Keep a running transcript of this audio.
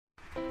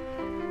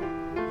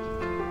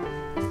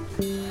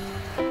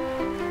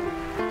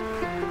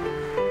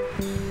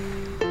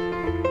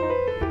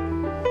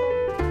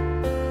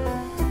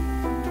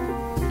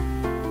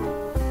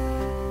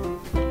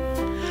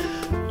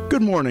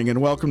Good morning and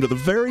welcome to the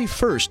very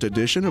first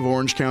edition of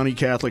Orange County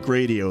Catholic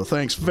Radio.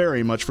 Thanks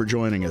very much for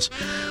joining us.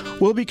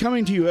 We'll be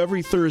coming to you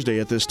every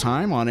Thursday at this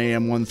time on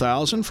AM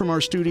 1000 from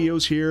our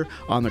studios here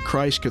on the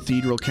Christ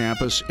Cathedral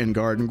campus in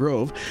Garden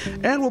Grove.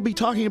 And we'll be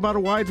talking about a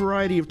wide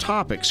variety of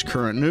topics,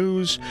 current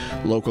news,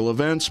 local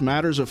events,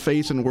 matters of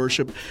faith and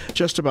worship,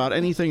 just about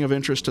anything of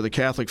interest to the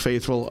Catholic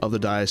faithful of the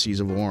Diocese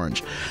of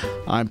Orange.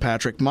 I'm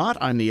Patrick Mott.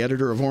 I'm the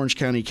editor of Orange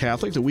County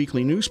Catholic, the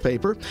weekly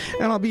newspaper,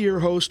 and I'll be your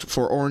host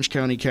for Orange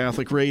County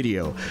Catholic Radio,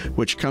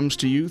 which comes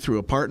to you through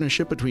a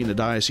partnership between the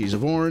Diocese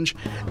of Orange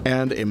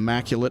and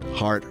Immaculate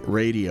Heart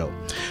Radio.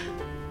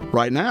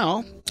 Right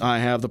now, I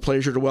have the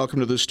pleasure to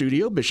welcome to the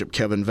studio Bishop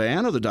Kevin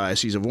Vann of the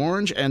Diocese of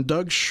Orange and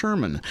Doug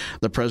Sherman,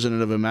 the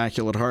president of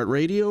Immaculate Heart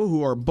Radio,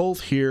 who are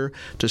both here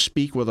to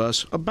speak with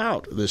us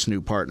about this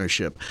new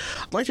partnership.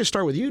 I'd like to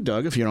start with you,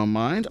 Doug, if you don't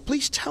mind.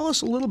 Please tell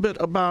us a little bit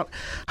about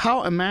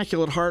how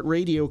Immaculate Heart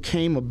Radio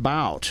came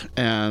about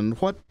and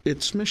what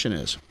its mission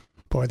is.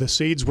 Boy, the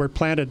seeds were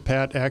planted,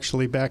 Pat,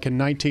 actually back in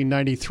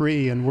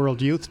 1993 in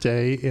World Youth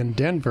Day in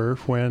Denver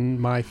when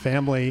my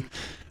family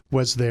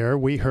was there.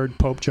 We heard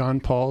Pope John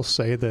Paul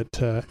say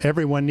that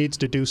everyone needs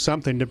to do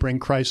something to bring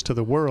Christ to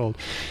the world.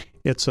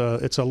 It's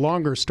a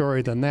longer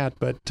story than that,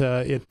 but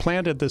it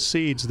planted the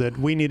seeds that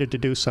we needed to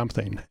do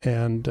something.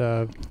 And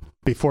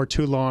before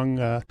too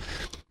long,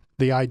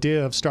 the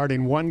idea of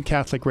starting one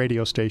Catholic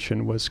radio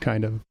station was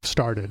kind of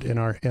started in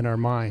our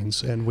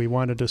minds, and we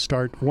wanted to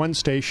start one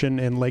station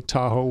in Lake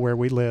Tahoe where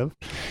we live.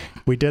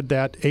 We did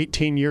that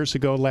 18 years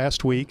ago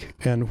last week,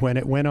 and when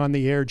it went on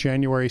the air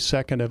January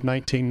 2nd of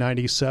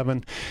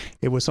 1997,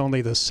 it was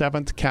only the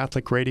 7th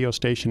Catholic radio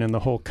station in the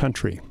whole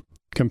country,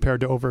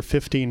 compared to over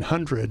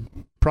 1,500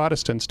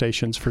 Protestant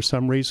stations. For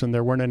some reason,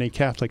 there weren't any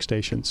Catholic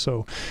stations.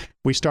 So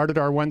we started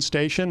our one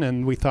station,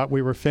 and we thought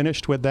we were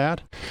finished with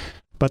that.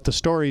 But the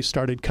stories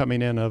started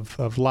coming in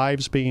of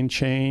lives being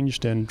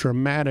changed and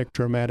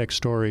dramatic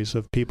stories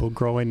of people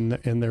growing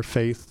in their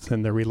faith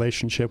and their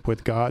relationship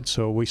with God.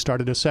 So we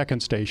started a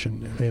second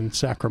station in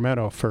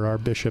Sacramento for our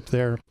bishop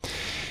there.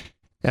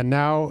 And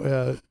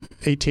now,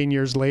 18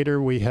 years later,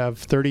 we have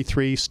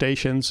 33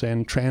 stations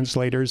and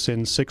translators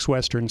in 6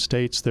 western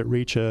states that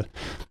reach a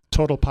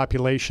total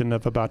population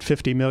of about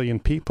 50 million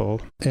people.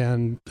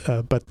 And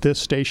but this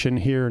station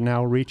here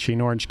now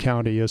reaching Orange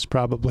County is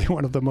probably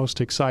one of the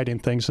most exciting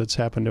things that's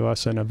happened to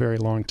us in a very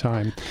long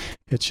time.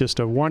 It's just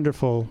a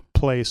wonderful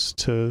place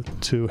to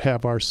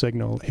have our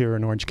signal here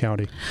in Orange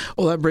County.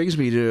 Well, that brings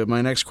me to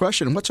my next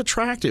question. What's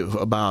attractive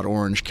about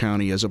Orange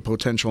County as a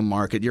potential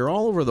market? You're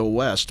all over the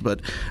West,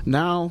 but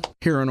now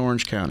here in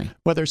Orange County.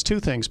 Well, there's two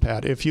things,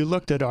 Pat. If you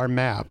looked at our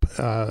map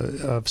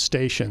of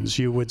stations,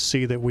 you would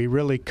see that we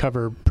really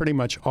cover pretty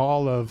much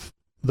all of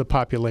the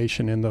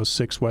population in those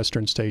 6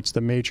 western states,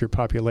 the major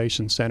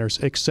population centers,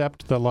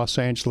 except the Los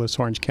Angeles,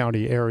 Orange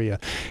County area.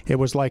 It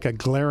was like a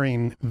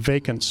glaring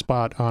vacant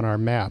spot on our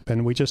map,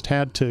 and we just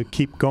had to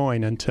keep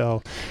going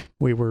until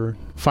we were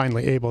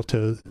finally able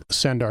to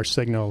send our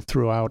signal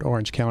throughout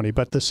Orange County.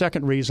 But the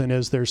second reason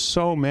is there's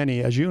so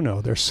many, as you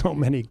know, there's so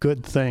many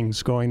good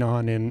things going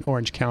on in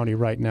Orange County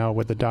right now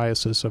with the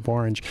Diocese of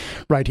Orange,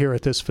 right here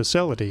at this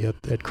facility,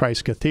 at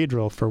Christ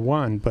Cathedral for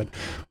one, but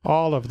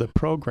all of the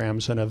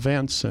programs and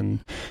events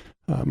and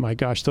my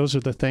gosh, those are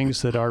the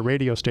things that our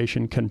radio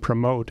station can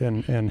promote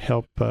and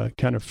help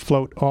kind of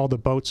float all the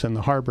boats in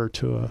the harbor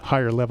to a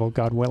higher level,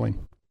 God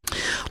willing.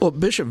 Well,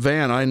 Bishop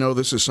Vann, I know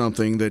this is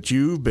something that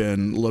you've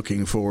been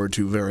looking forward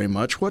to very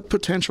much. What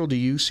potential do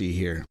you see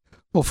here?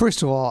 Well,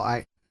 first of all,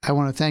 I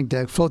want to thank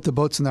Doug. Float the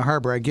boats in the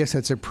harbor. I guess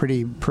that's a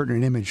pretty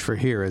pertinent image for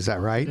here. Is that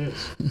right? It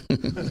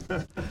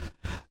is.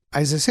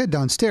 As I said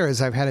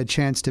downstairs, I've had a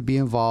chance to be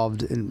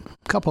involved in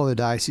a couple of the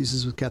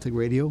dioceses with Catholic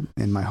Radio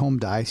in my home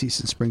diocese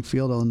in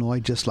Springfield,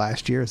 Illinois, just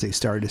last year as they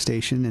started a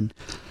station. And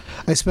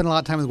I spent a lot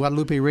of time with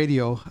Guadalupe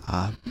Radio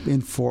in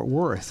Fort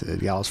Worth, the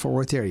Dallas-Fort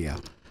Worth area.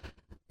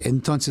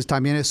 Entonces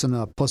también es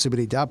una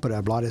posibilidad para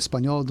hablar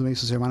español de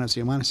nuestros hermanos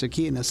y hermanas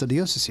aquí en esta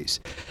diócesis.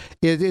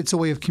 It's a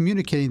way of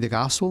communicating the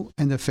gospel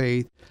and the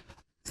faith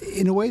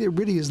in a way that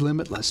really is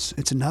limitless.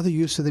 It's another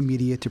use of the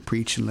media to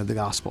preach and live the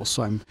gospel.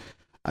 So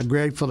I'm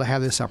grateful to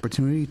have this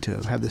opportunity to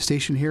have the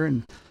station here.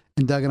 And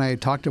Doug and I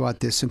had talked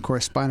about this and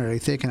corresponded, I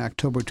think, in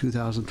October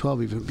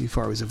 2012, even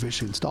before it was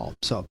officially installed.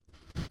 So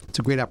it's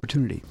a great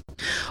opportunity.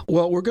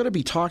 Well, we're going to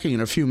be talking in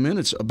a few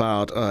minutes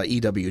about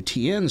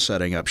EWTN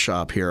setting up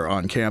shop here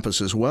on campus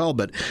as well,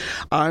 but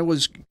I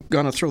was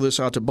going to throw this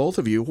out to both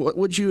of you.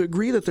 Would you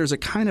agree that there's a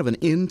kind of an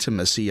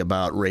intimacy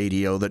about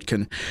radio that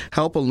can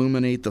help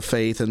illuminate the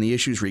faith and the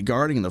issues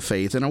regarding the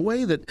faith in a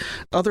way that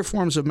other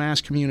forms of mass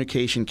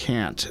communication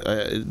can't?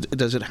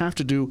 Does it have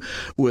to do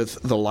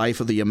with the life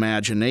of the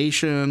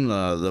imagination,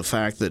 the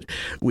fact that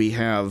we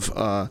have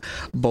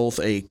both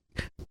a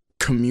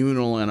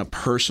communal and a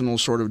personal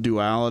sort of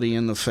duality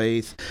in the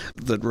faith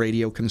that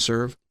radio can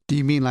serve? Do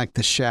you mean like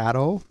the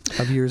shadow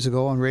of years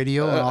ago on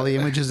radio and all the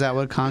images that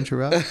would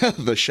conjure up?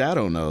 The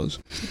shadow knows.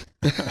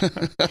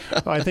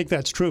 Well, I think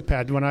that's true,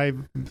 Pat. When I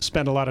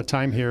spent a lot of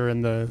time here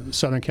in the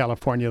Southern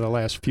California the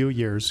last few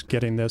years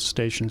getting this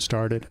station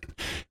started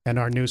and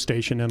our new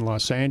station in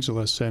Los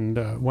Angeles,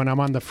 and when I'm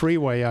on the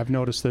freeway, I've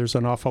noticed there's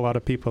an awful lot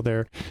of people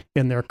there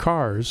in their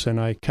cars, and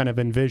I kind of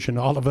envision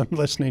all of them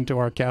listening to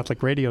our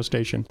Catholic radio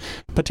station,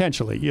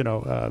 potentially,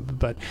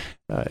 but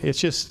it's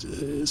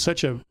just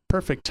such a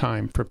perfect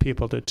time for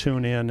people to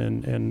tune in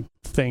and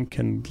think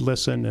and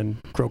listen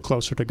and grow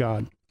closer to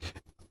God.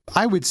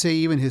 I would say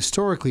even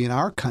historically in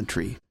our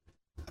country,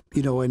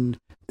 in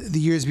the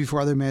years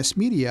before other mass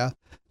media,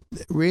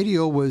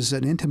 radio was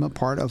an intimate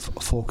part of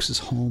folks'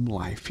 home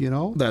life,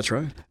 That's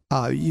right.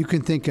 You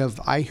can think of,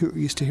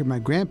 used to hear my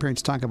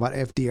grandparents talk about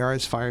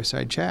FDR's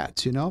fireside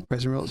chats,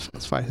 President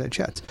Roosevelt's fireside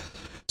chats.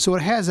 So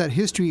it has that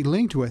history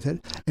linked with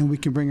it, and we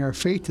can bring our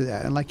faith to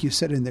that. And like you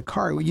said, in the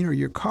car,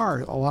 your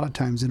car a lot of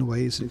times in a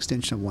way is an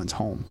extension of one's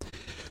home.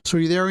 So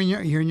you're there,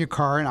 you're in your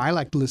car, and I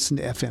like to listen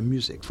to FM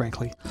music,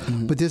 frankly.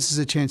 Mm-hmm. But this is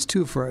a chance,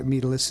 too, for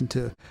me to listen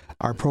to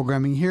our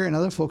programming here and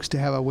other folks to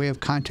have a way of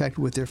contact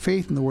with their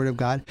faith and the Word of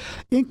God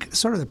in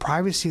sort of the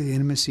privacy, the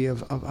intimacy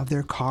of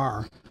their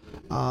car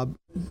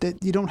that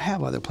you don't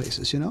have other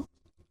places,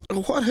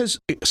 What has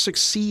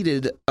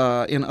succeeded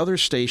in other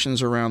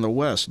stations around the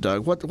West,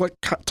 Doug? What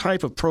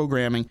type of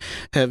programming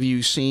have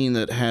you seen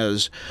that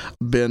has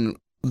been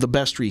the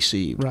best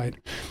received? Right.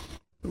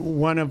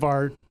 One of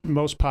our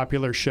most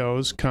popular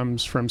shows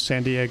comes from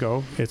San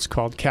Diego. It's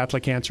called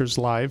Catholic Answers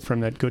Live,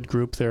 from that good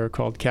group there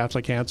called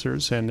Catholic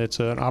Answers, and it's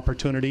an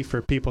opportunity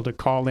for people to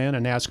call in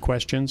and ask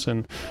questions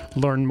and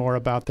learn more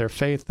about their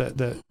faith.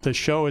 The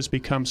show has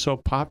become so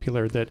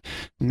popular that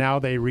now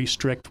they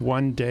restrict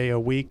one day a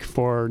week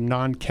for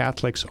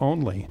non-Catholics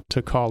only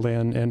to call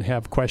in and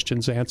have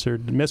questions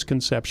answered,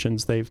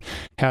 misconceptions they've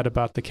had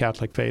about the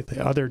Catholic faith.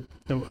 The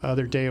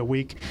other day a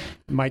week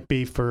might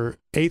be for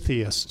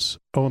atheists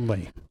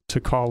only to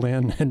call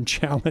in and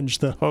challenge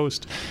the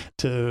host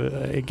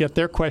to get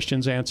their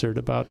questions answered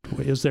about,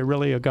 is there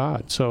really a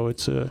God? So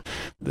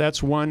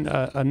that's one.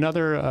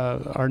 Another,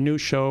 our new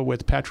show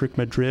with Patrick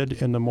Madrid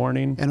in the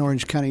morning. An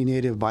Orange County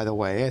native, by the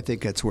way. I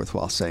think that's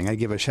worthwhile saying. I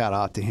give a shout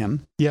out to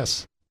him.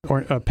 Yes.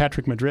 Or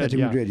Patrick Madrid.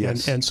 Madrid,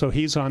 yes. And so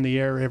he's on the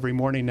air every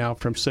morning now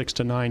from 6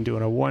 to 9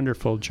 doing a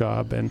wonderful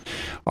job. And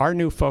our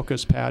new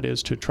focus, Pat,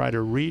 is to try to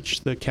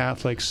reach the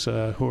Catholics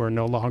who are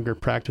no longer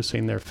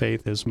practicing their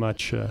faith as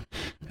much,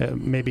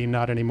 maybe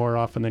not any more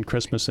often than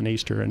Christmas and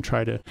Easter, and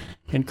try to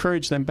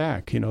encourage them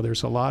back.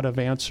 There's a lot of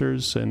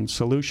answers and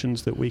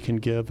solutions that we can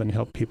give and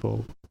help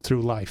people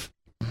through life.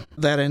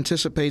 That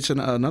anticipates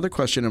another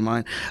question of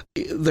mine.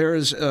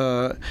 There's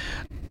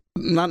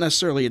not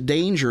necessarily a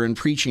danger in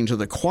preaching to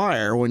the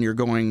choir when you're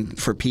going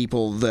for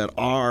people that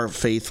are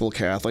faithful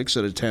Catholics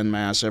that attend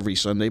Mass every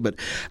Sunday, but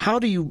how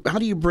do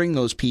you bring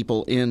those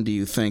people in, do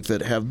you think,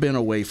 that have been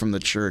away from the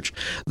church,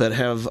 that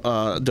have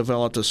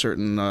developed a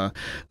certain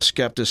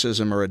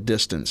skepticism or a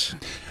distance?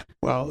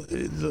 Well,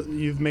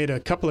 you've made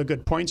a couple of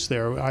good points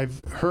there. I've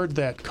heard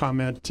that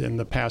comment in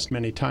the past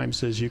many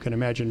times, as you can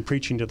imagine,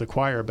 preaching to the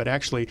choir, but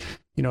actually,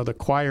 the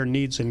choir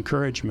needs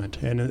encouragement,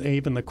 and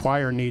even the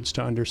choir needs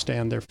to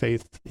understand their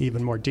faith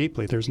even more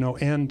deeply. There's no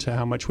end to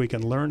how much we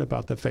can learn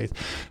about the faith.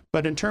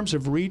 But in terms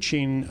of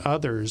reaching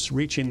others,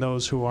 reaching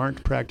those who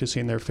aren't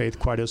practicing their faith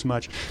quite as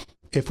much,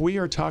 if we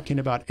are talking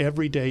about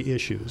everyday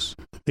issues,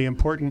 the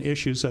important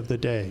issues of the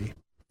day,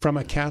 from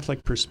a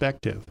Catholic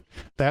perspective,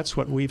 that's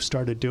what we've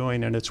started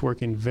doing, and it's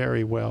working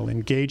very well,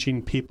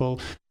 engaging people,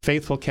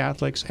 faithful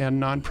Catholics and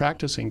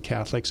non-practicing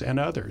Catholics and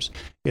others.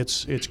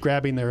 It's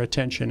grabbing their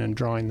attention and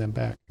drawing them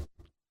back.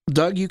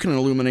 Doug, you can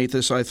illuminate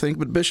this, I think,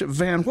 but Bishop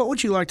Van, what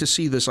would you like to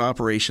see this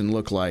operation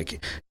look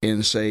like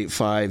in, say,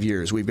 5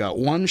 years? We've got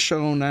one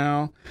show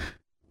now.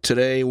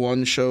 Today,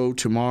 one show.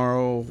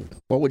 Tomorrow,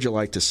 what would you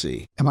like to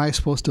see? Am I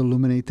supposed to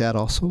illuminate that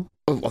also?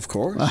 Of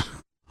course.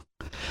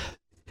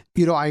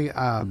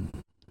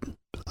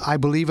 I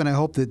believe and I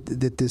hope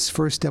that this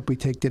first step we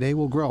take today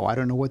will grow. I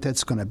don't know what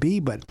that's going to be,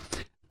 but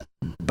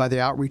by the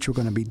outreach we're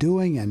going to be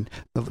doing and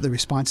the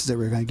responses that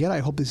we're going to get, I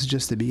hope this is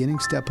just the beginning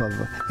step of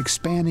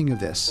expanding of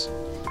this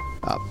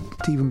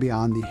to even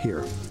beyond the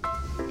here.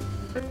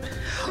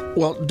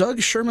 Well, Doug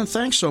Sherman,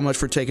 thanks so much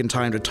for taking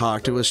time to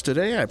talk to us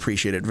today. I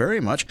appreciate it very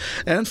much,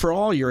 and for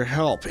all your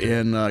help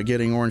in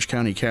getting Orange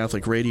County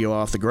Catholic Radio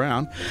off the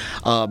ground.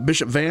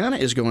 Bishop Van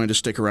is going to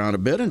stick around a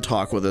bit and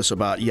talk with us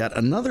about yet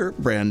another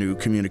brand new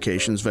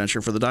communications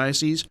venture for the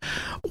diocese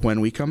when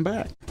we come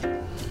back.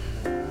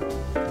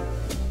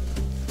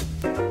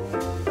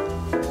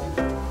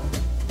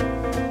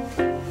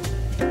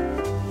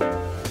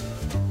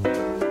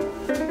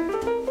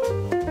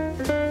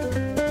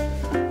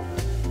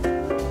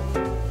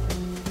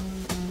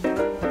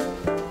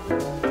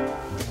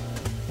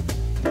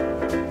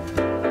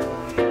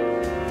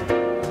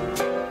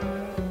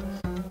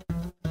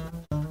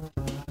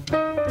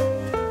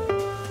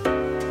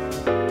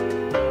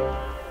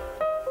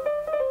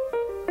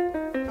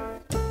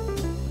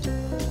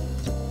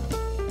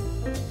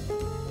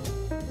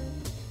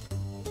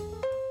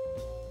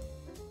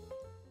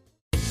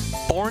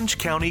 Orange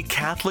County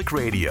Catholic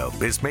Radio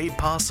is made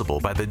possible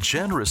by the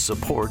generous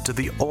support to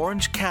the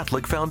Orange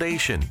Catholic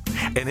Foundation,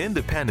 an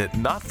independent,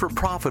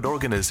 not-for-profit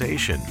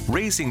organization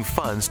raising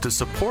funds to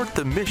support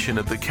the mission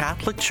of the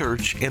Catholic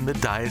Church in the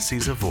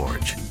Diocese of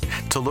Orange.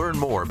 To learn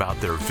more about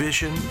their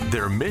vision,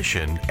 their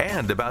mission,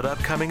 and about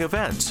upcoming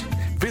events,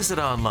 visit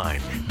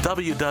online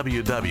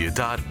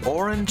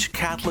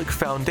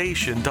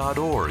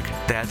www.orangecatholicfoundation.org.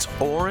 That's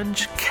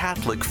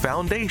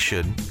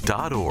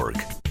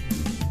orangecatholicfoundation.org.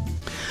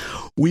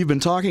 We've been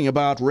talking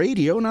about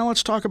radio. Now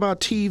let's talk about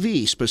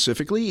TV,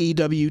 specifically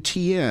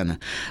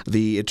EWTN,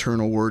 the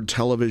Eternal Word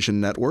Television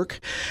Network.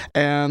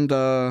 And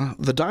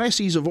the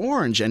Diocese of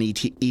Orange and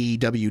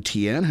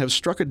EWTN have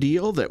struck a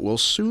deal that will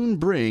soon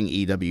bring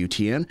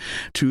EWTN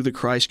to the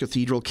Christ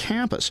Cathedral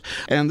campus.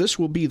 And this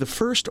will be the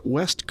first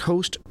West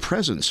Coast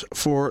presence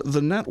for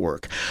the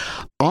network.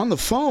 On the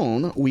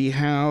phone, we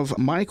have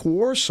Mike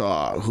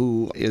Warsaw,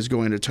 who is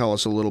going to tell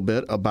us a little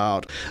bit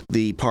about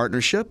the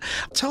partnership.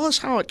 Tell us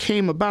how it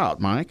came about,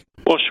 Mike.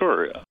 Well,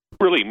 sure.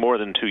 Really, more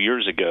than 2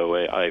 years ago,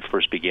 I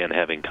first began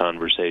having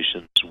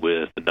conversations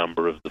with a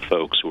number of the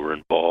folks who were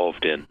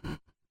involved in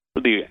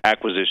the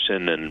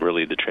acquisition and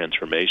really the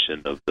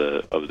transformation of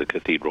the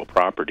cathedral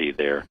property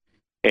there.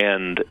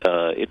 And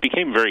it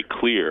became very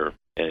clear,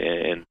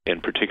 and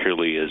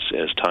particularly as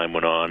time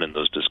went on and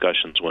those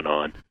discussions went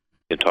on,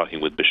 in talking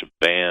with Bishop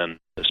Van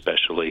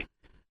especially,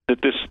 that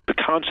the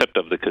concept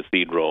of the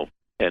cathedral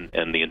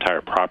and the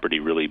entire property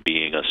really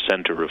being a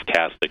center of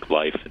Catholic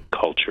life and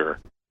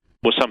culture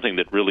was something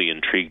that really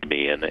intrigued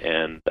me, and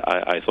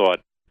I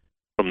thought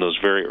from those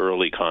very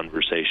early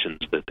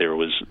conversations that there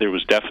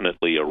was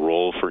definitely a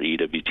role for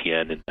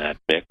EWTN in that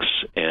mix,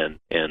 and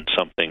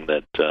something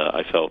that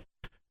I felt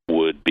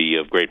would be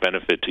of great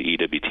benefit to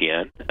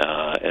EWTN,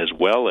 as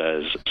well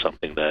as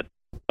something that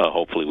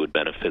hopefully would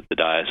benefit the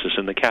diocese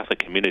and the Catholic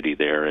community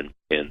there in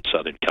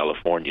Southern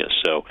California.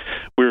 So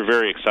we're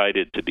very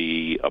excited to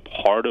be a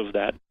part of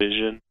that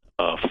vision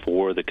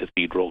for the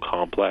cathedral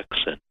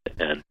complex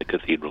and the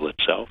cathedral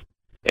itself.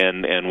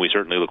 And we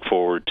certainly look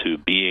forward to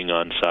being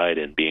on site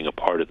and being a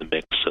part of the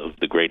mix of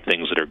the great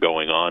things that are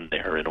going on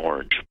there in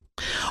Orange.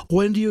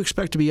 When do you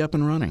expect to be up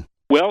and running?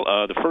 Well,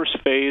 the first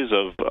phase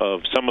of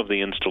some of the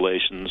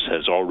installations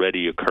has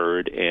already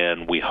occurred,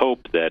 and we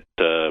hope that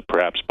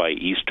perhaps by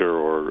Easter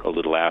or a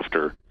little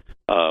after,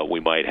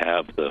 we might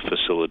have the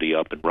facility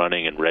up and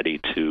running and ready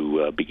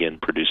to begin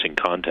producing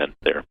content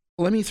there.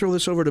 Let me throw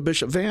this over to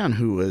Bishop Van,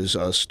 who is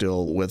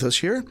still with us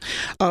here.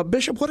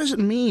 Bishop, what does it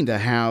mean to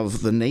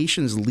have the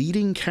nation's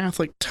leading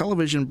Catholic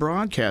television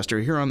broadcaster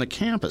here on the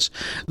campus?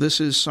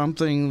 This is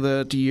something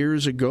that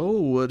years ago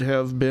would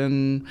have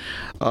been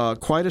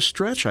quite a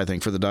stretch, I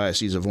think, for the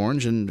Diocese of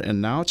Orange,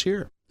 and now it's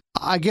here.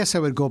 I guess I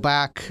would go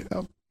back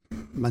a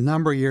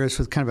number of years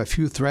with kind of a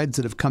few threads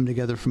that have come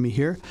together for me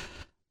here.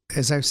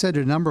 As I've said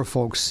to a number of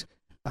folks,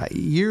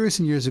 years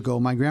and years ago,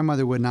 my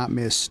grandmother would not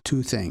miss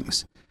two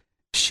things.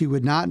 She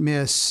would not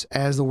miss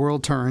As the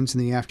World Turns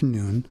in the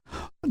afternoon,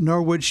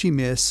 nor would she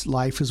miss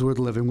Life is Worth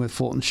Living with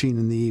Fulton Sheen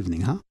in the evening,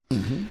 huh?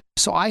 Mm-hmm.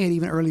 So I had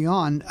even early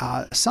on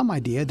some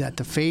idea that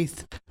the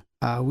faith,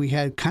 we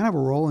had kind of a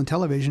role in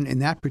television in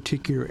that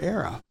particular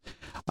era.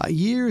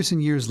 Years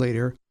and years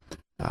later,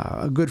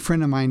 a good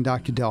friend of mine,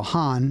 Dr. Del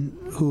Hahn,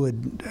 who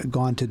had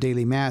gone to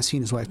daily mass, he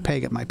and his wife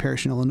Peg at my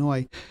parish in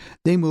Illinois,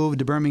 they moved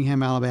to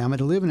Birmingham, Alabama,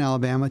 to live in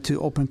Alabama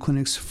to open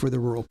clinics for the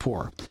rural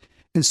poor.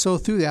 And so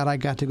through that, I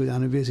got to go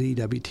down and visit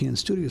EWTN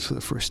Studios for the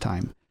first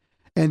time.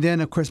 And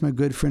then, of course, my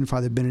good friend,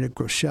 Father Benedict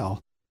Groeschel,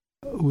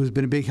 who has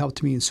been a big help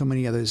to me and so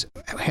many others,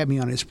 had me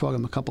on his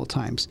program a couple of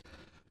times.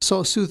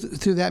 So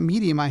through that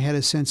medium, I had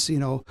a sense,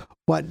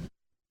 what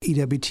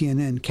EWTN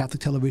and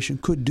Catholic television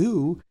could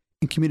do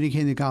in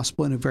communicating the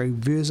gospel in a very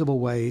visible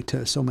way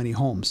to so many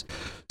homes.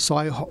 So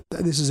I hope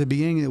this is a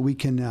beginning that we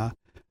can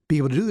be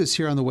able to do this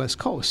here on the West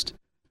Coast.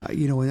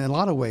 In a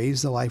lot of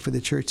ways, the life of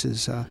the church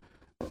is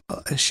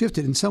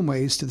shifted in some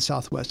ways to the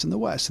Southwest and the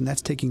West, and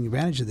that's taking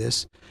advantage of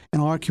this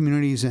in all our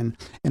communities and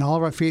in all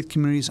of our faith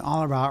communities,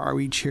 all of our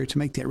outreach here to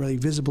make that really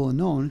visible and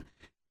known,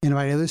 and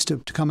invite others to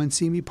come and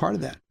see and be part of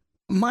that.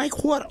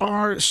 Mike, what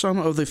are some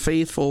of the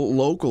faithful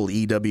local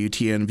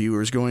EWTN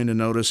viewers going to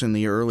notice in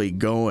the early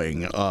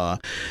going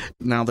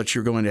now that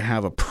you're going to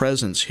have a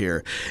presence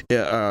here?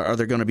 Are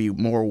there going to be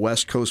more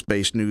West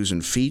Coast-based news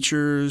and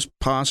features,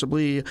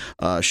 possibly,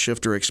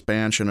 shift or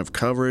expansion of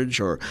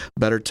coverage, or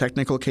better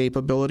technical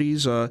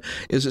capabilities?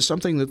 Is it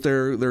something that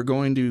they're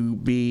going to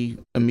be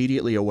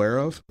immediately aware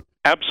of?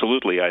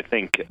 Absolutely. I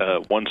think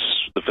once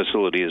the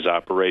facility is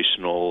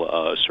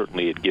operational,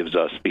 certainly it gives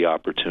us the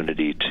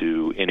opportunity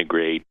to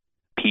integrate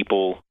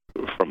people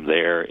from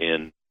there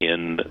in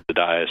the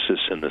diocese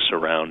and the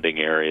surrounding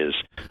areas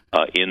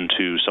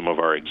into some of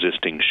our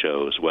existing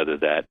shows, whether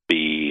that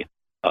be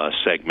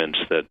segments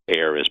that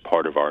air as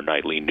part of our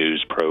nightly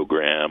news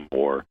program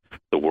or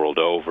The World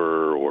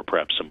Over, or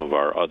perhaps some of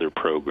our other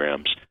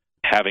programs.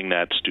 Having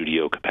that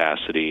studio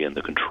capacity and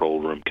the control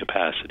room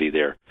capacity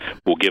there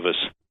will give us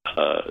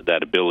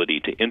that ability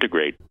to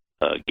integrate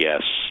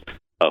guests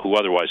who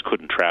otherwise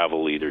couldn't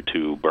travel either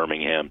to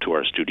Birmingham to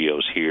our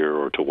studios here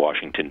or to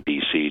Washington,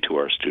 D.C. to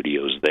our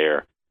studios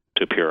there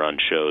to appear on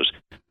shows.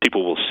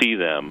 People will see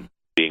them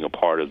being a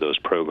part of those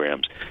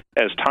programs.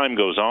 As time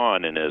goes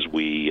on and as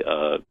we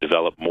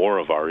develop more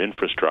of our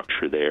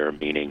infrastructure there,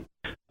 meaning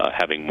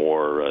having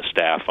more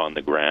staff on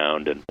the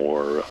ground and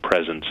more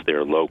presence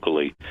there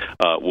locally,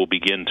 we'll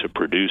begin to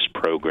produce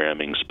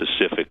programming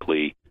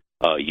specifically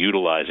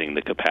utilizing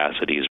the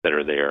capacities that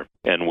are there.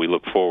 And we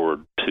look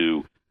forward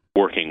to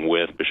working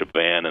with Bishop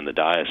Vann and the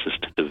diocese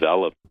to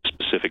develop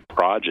specific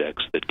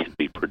projects that can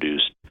be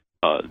produced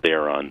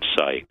there on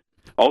site.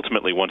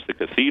 Ultimately, once the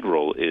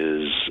cathedral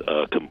is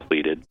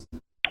completed,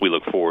 we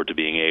look forward to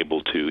being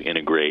able to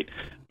integrate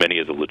many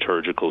of the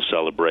liturgical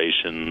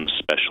celebrations,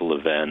 special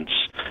events,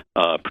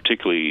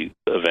 particularly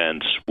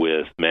events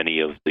with many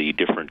of the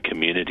different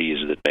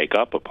communities that make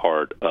up a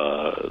part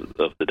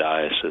of the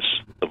Diocese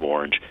of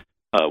Orange.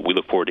 We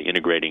look forward to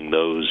integrating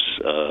those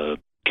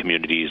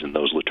communities and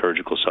those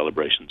liturgical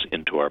celebrations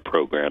into our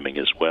programming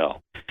as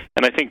well.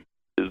 And I think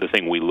the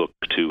thing we look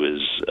to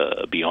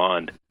is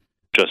beyond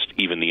just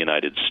even the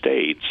United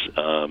States.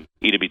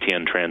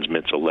 EWTN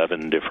transmits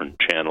 11 different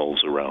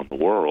channels around the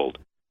world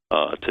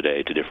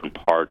today to different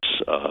parts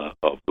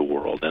of the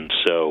world. And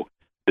so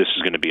this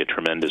is going to be a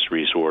tremendous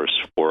resource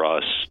for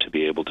us to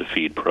be able to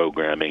feed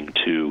programming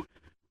to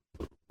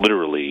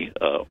literally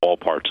all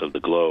parts of the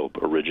globe,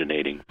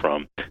 originating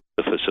from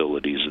the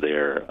facilities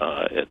there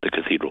at the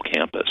Cathedral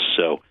campus.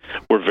 So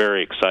we're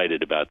very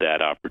excited about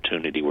that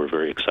opportunity. We're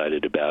very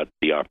excited about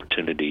the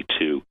opportunity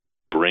to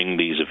bring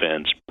these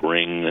events,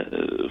 bring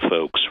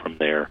folks from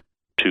there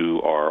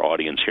to our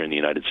audience here in the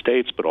United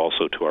States, but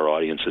also to our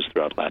audiences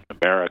throughout Latin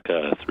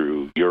America,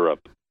 through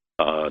Europe,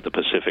 the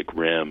Pacific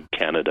Rim,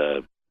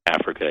 Canada,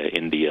 Africa,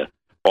 India,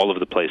 all of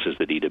the places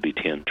that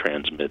EWTN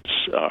transmits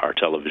our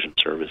television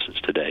services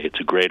today. It's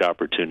a great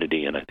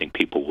opportunity, and I think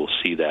people will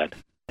see that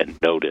and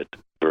note it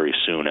very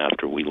soon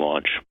after we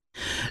launch.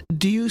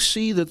 Do you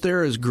see that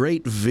there is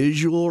great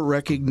visual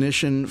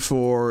recognition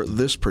for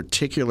this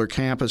particular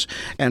campus,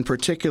 and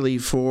particularly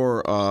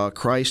for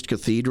Christ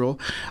Cathedral?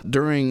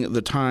 During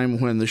the time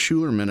when the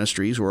Schuller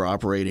Ministries were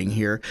operating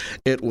here,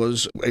 it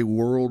was a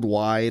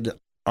worldwide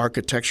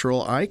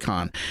architectural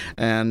icon,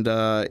 and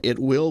it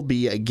will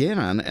be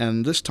again,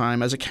 and this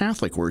time as a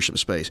Catholic worship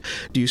space.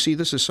 Do you see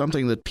this as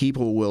something that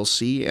people will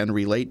see and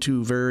relate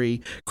to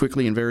very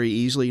quickly and very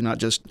easily, not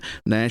just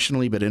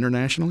nationally but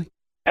internationally?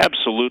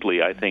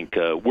 Absolutely. I think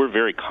we're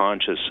very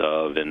conscious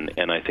of,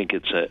 and I think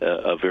it's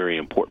a very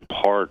important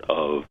part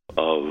of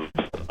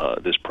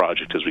this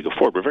project as we go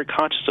forward. We're very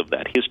conscious of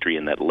that history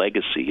and that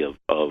legacy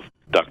of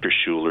Dr.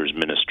 Schuller's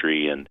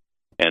ministry, and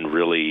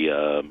really,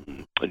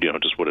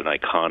 just what an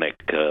iconic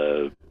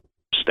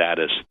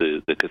status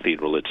the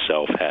cathedral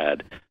itself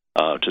had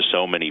to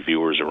so many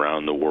viewers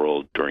around the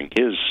world during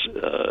his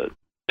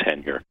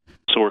tenure.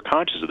 So we're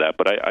conscious of that,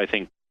 but I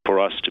think for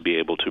us to be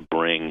able to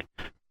bring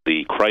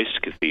the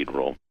Christ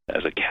Cathedral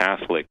as a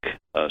Catholic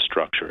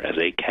structure, as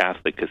a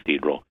Catholic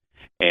cathedral,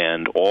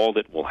 and all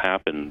that will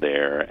happen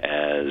there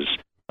as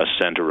a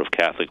center of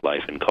Catholic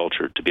life and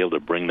culture, to be able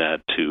to bring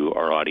that to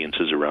our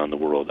audiences around the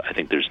world, I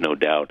think there's no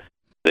doubt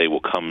they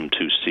will come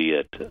to see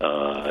it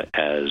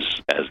as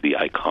the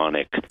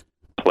iconic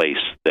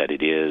place that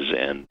it is,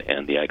 and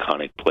the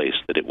iconic place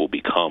that it will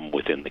become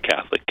within the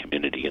Catholic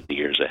community in the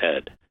years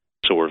ahead.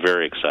 So we're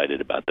very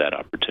excited about that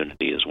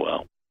opportunity as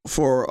well.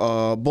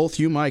 For both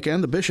you, Mike,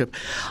 and the bishop,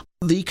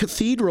 the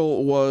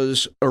cathedral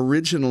was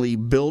originally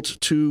built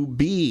to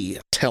be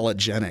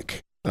telegenic,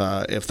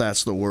 if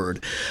that's the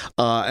word.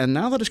 And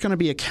now that it's going to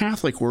be a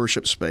Catholic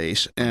worship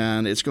space,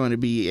 and it's going to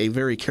be a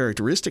very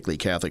characteristically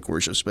Catholic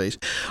worship space,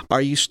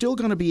 are you still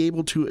going to be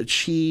able to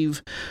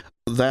achieve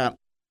that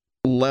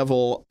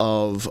level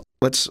of,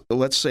 let's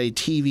say,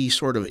 TV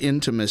sort of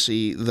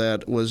intimacy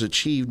that was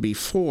achieved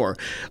before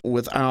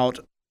without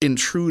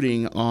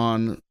intruding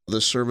on the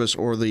service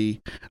or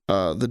the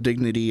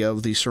dignity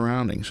of the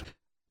surroundings?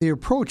 The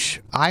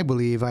approach, I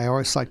believe, I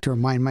always like to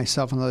remind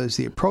myself and others,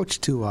 the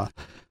approach to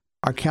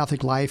our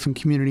Catholic life and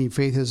community and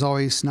faith is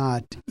always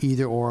not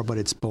either or, but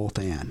it's both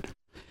and.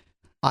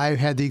 I've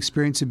had the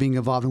experience of being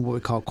involved in what we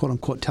call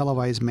quote-unquote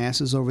televised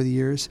masses over the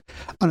years,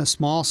 on a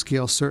small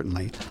scale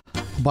certainly,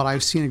 but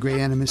I've seen a great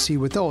intimacy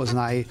with those, and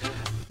I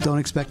don't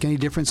expect any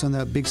difference on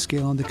the big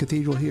scale on the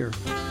cathedral here.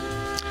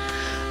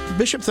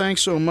 Bishop,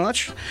 thanks so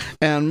much.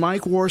 And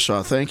Mike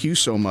Warsaw, thank you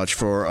so much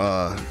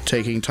for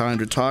taking time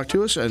to talk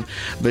to us. And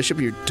Bishop,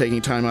 you're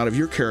taking time out of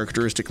your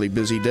characteristically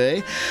busy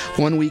day.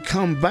 When we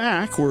come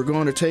back, we're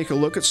going to take a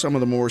look at some of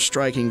the more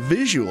striking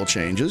visual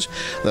changes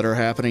that are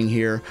happening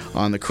here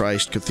on the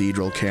Christ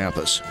Cathedral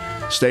campus.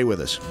 Stay with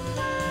us.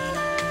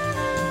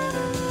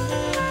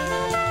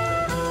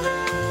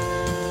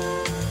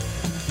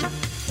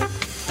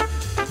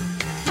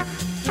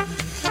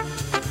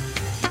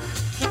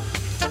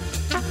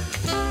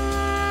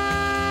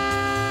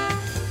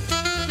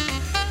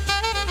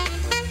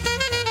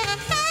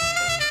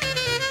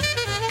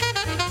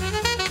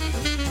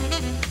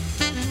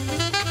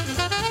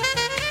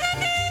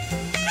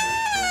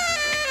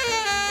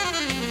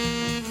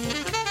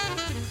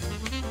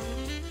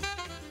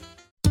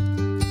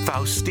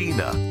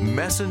 Faustina,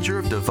 Messenger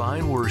of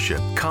Divine Worship,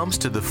 comes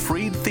to the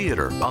Freed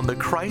Theater on the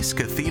Christ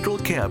Cathedral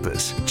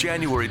campus,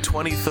 January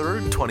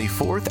 23rd,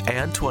 24th,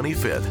 and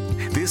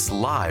 25th. This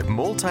live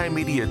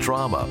multimedia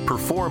drama,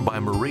 performed by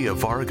Maria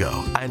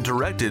Vargo and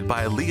directed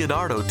by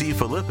Leonardo De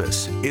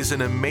Philippis, is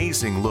an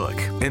amazing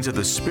look into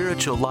the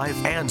spiritual life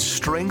and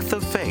strength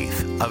of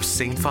faith of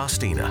St.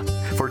 Faustina.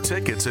 For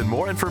tickets and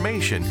more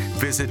information,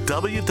 visit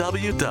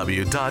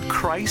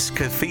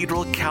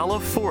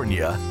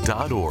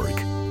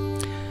www.christcathedralcalifornia.org.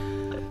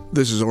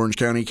 This is Orange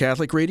County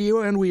Catholic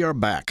Radio, and we are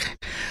back.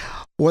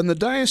 When the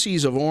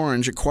Diocese of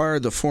Orange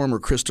acquired the former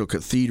Crystal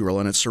Cathedral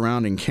and its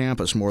surrounding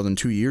campus more than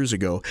 2 years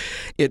ago,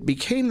 it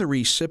became the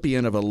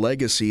recipient of a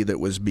legacy that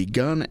was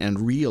begun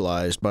and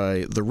realized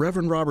by the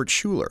Reverend Robert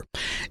Schuller.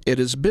 It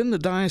has been the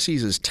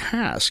diocese's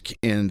task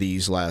in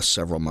these last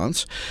several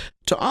months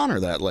to honor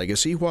that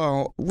legacy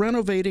while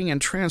renovating and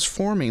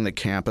transforming the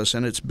campus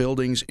and its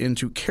buildings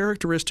into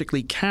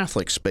characteristically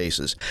Catholic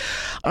spaces.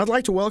 I'd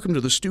like to welcome to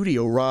the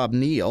studio Rob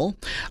Neal,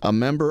 a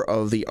member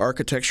of the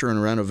Architecture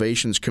and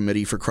Renovations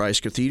Committee for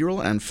Christ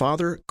Cathedral, and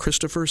Father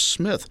Christopher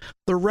Smith,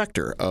 the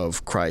rector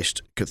of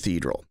Christ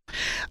Cathedral.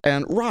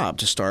 And Rob,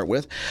 to start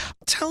with,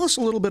 tell us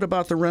a little bit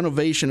about the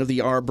renovation of the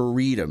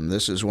Arboretum.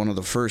 This is one of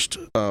the first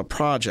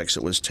projects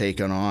that was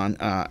taken on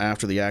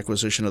after the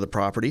acquisition of the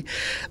property.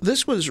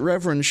 This was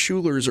Reverend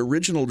Schuller's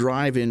original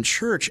drive-in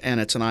church, and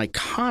it's an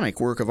iconic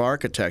work of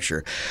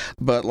architecture.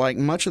 But like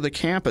much of the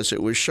campus,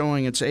 it was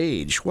showing its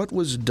age. What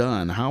was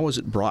done? How was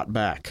it brought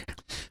back?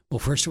 Well,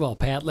 first of all,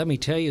 Pat, let me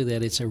tell you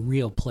that it's a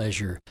real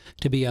pleasure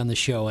to be on the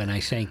show, and I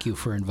thank you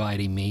for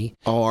inviting me.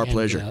 Oh, our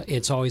pleasure.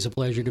 It's always a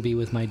pleasure to be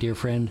with my dear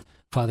friend,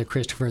 Father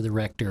Christopher, the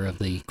rector of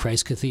the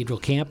Christ Cathedral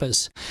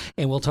campus.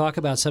 And we'll talk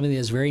about something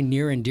that's very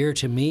near and dear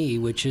to me,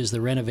 which is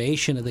the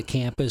renovation of the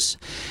campus.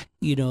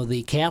 You know,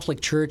 the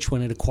Catholic Church,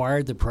 when it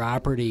acquired the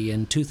property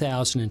in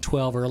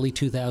 2012, early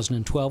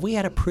 2012, we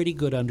had a pretty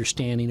good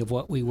understanding of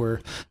what we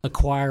were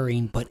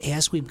acquiring. But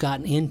as we've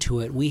gotten into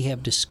it, we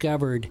have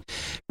discovered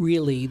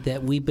really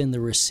that we've been the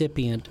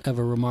recipient of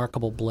a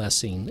remarkable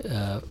blessing.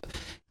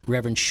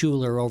 Reverend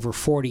Schuller, over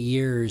 40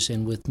 years,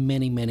 and with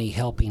many, many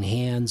helping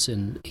hands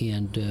and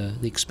the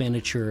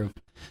expenditure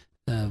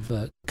of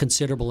a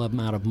considerable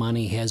amount of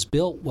money, has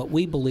built what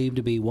we believe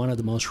to be one of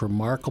the most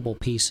remarkable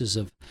pieces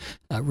of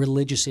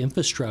religious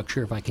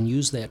infrastructure, if I can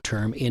use that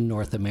term, in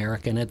North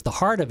America. And at the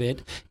heart of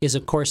it is,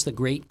 of course, the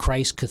great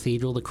Christ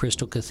Cathedral, the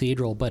Crystal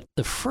Cathedral. But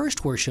the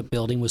first worship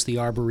building was the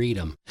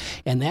Arboretum,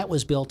 and that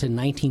was built in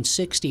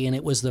 1960, and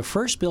it was the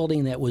first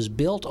building that was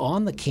built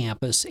on the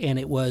campus, and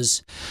it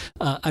was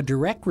a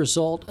direct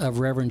result of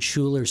Reverend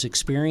Schuller's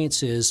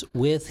experiences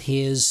with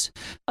his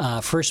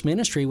first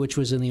ministry, which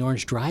was in the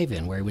Orange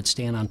Drive-In, where he would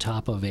stand on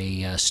top of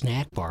a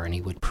snack bar and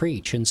he would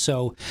preach. And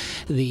so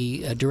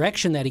the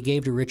direction that he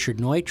gave to Richard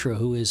Neutra,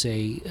 who is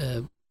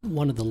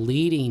one of the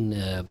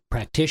leading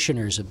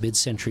practitioners of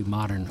mid-century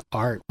modern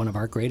art, one of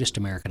our greatest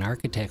American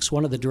architects,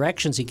 one of the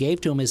directions he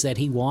gave to him is that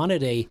he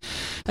wanted a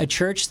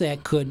church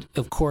that could,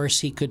 of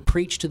course, he could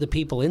preach to the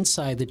people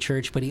inside the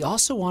church, but he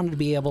also wanted to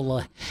be able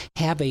to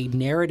have a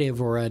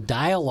narrative or a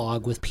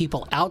dialogue with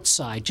people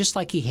outside, just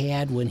like he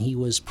had when he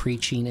was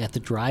preaching at the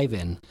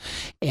drive-in.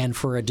 And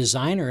for a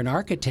designer and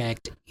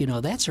architect, you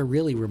know, that's a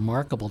really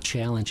remarkable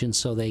challenge. And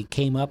so they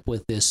came up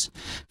with this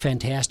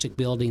fantastic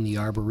building, the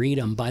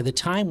Arboretum. By the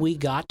time we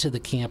got to the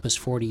campus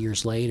 40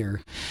 years later,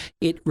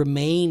 it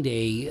remained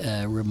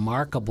a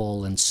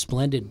remarkable and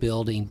splendid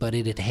building, but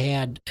it had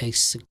had a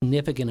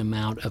significant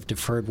amount of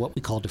what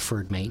we call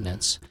deferred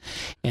maintenance.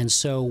 And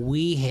so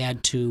we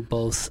had to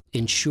both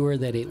ensure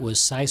that it was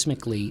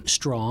seismically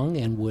strong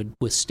and would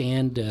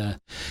withstand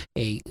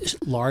a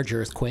large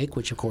earthquake,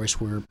 which of course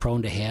we're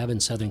prone to have in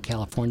Southern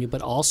California,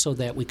 but also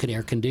that we could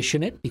air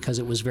condition it because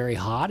it was very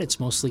hot. It's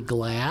mostly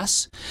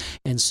glass.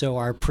 And so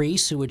our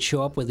priests, who would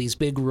show up with these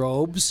big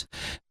robes,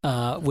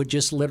 would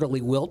just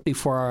literally wilt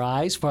before our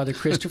eyes. Father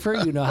Christopher,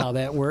 you know how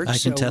that works. I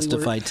can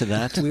testify to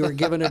that. We were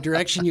given a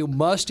direction: you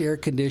must air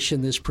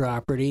condition this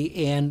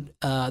property. And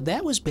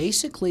that was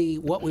basically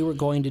what we were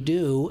going to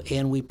do.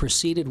 And we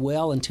proceeded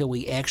well until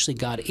we actually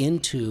got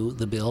into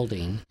the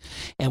building.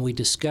 And we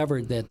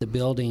discovered that the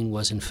building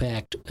was, in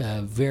fact,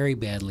 very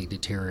badly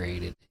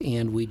deteriorated.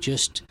 And we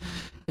just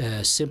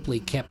simply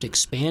kept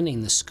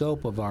expanding the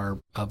scope of our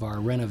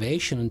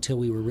renovation until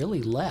we were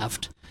really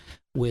left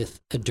with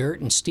dirt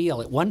and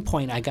steel. At one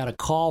point, I got a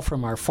call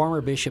from our former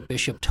bishop,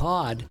 Bishop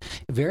Todd,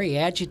 very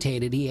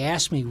agitated. He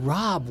asked me,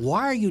 "Rob,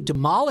 why are you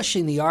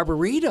demolishing the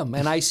Arboretum?"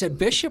 And I said,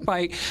 "Bishop,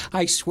 I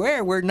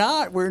swear we're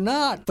not,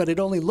 but it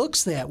only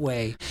looks that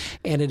way."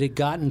 And it had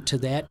gotten to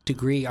that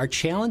degree. Our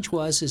challenge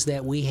is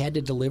that we had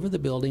to deliver the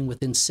building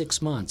within 6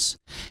 months.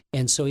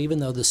 And so even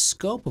though the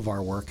scope of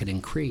our work had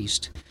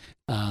increased,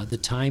 the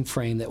time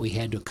frame that we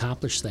had to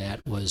accomplish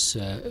that was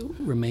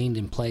remained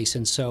in place.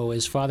 And so,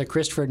 as Father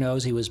Christopher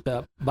knows, he was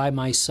by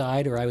my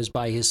side, or I was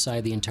by his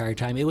side the entire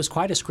time. It was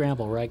quite a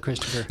scramble, right,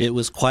 Christopher? It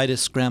was quite a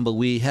scramble.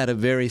 We had a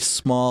very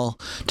small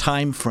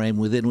time frame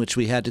within which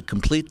we had to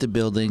complete the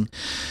building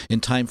in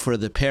time for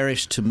the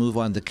parish to move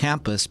on the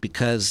campus,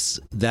 because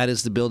that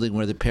is the building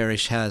where the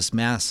parish has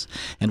Mass,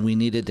 and we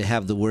needed to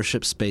have the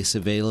worship space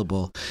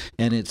available.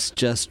 And it's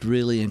just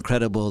really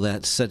incredible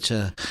that such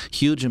a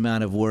huge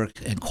amount of work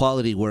and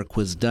quality work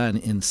was done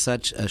in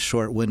such a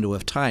short window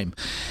of time.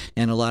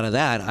 And a lot of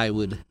that I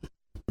would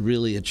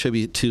really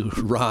attribute to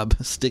Rob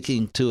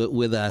sticking to it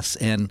with us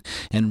and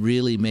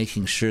really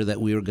making sure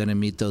that we were going to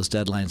meet those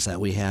deadlines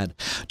that we had.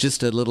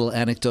 Just a little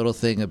anecdotal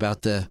thing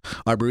about the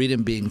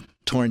Arboretum being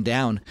torn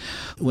down.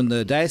 When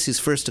the diocese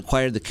first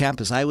acquired the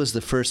campus, I was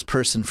the first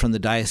person from the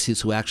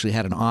diocese who actually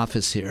had an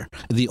office here,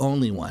 the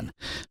only one,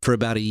 for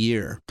about a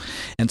year.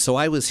 And so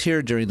I was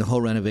here during the whole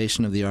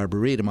renovation of the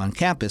Arboretum on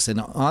campus, and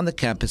on the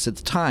campus at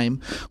the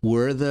time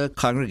were the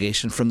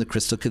congregation from the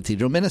Crystal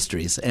Cathedral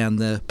Ministries and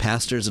the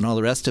pastors and all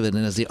the rest of it.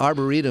 And as the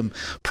Arboretum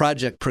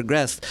project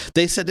progressed,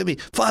 they said to me,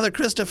 "Father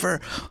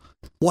Christopher,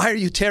 why are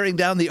you tearing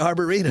down the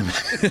Arboretum?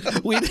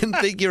 We didn't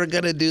think you were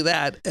going to do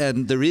that."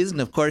 And the reason,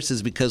 of course,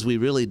 is because we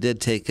really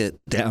did take it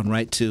down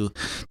right to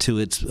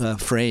its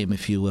frame,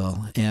 if you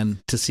will.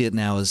 And to see it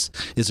now is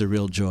a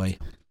real joy.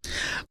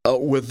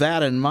 With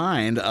that in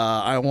mind,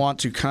 I want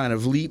to kind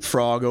of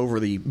leapfrog over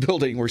the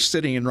building we're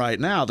sitting in right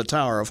now, the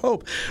Tower of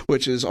Hope,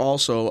 which is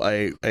also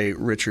a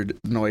Richard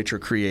Neutra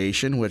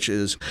creation, which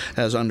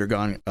has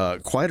undergone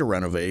quite a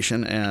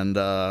renovation, and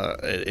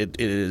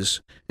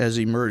it has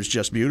emerged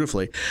just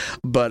beautifully.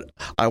 But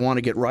I want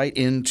to get right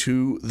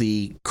into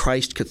the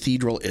Christ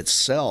Cathedral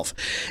itself.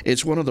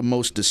 It's one of the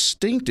most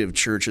distinctive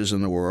churches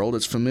in the world.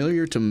 It's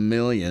familiar to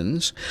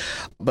millions,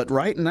 but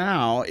right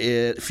now,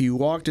 if you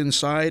walked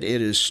inside,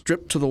 it is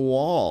stripped to the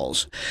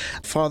walls.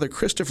 Father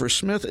Christopher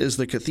Smith is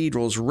the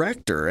cathedral's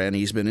rector, and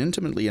he's been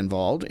intimately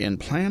involved in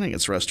planning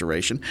its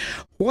restoration.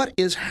 What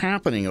is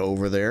happening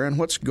over there, and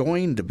what's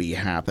going to be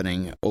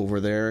happening over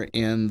there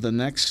in the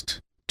next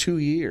 2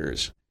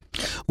 years?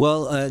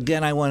 Well,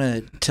 again, I want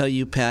to tell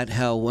you, Pat,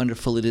 how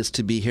wonderful it is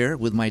to be here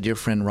with my dear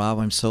friend Rob.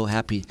 I'm so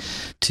happy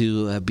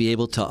to be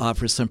able to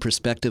offer some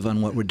perspective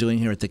on what we're doing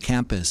here at the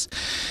campus.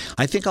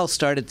 I think I'll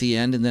start at the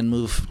end and then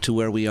move to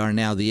where we are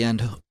now. The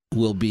end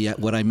will be,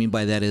 what I mean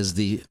by that is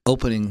the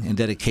opening and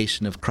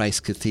dedication of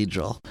Christ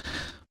Cathedral,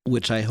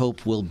 which I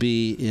hope will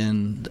be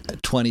in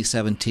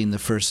 2017, the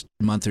first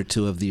month or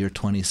two of the year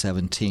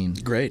 2017.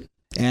 Great.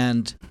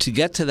 And to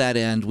get to that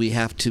end, we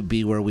have to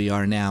be where we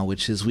are now,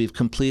 which is we've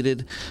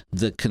completed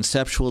the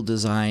conceptual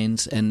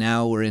designs, and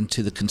now we're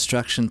into the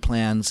construction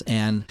plans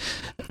and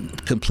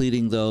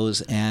completing those,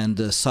 and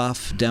the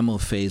soft demo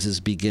phase is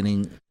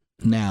beginning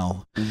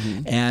now.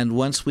 Mm-hmm. And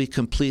once we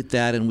complete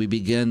that and we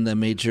begin the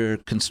major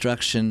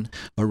construction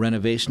or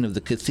renovation of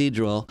the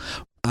cathedral,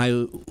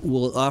 I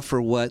will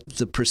offer what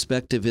the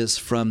perspective is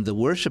from the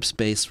worship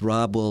space.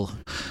 Rob will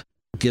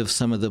give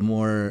some of the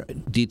more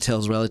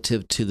details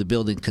relative to the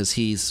building because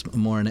he's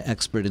more an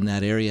expert in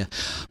that area.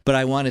 But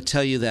I want to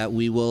tell you that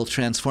we will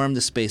transform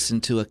the space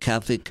into a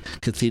Catholic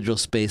cathedral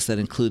space that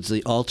includes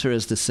the altar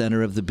as the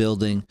center of the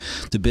building,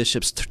 the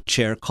bishop's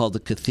chair called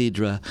the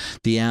cathedra,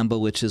 the amba,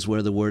 which is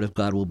where the word of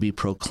God will be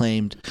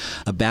proclaimed,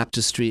 a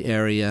baptistry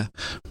area,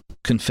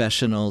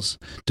 confessionals,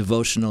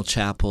 devotional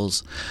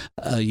chapels,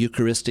 a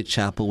Eucharistic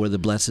chapel where the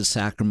Blessed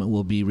Sacrament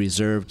will be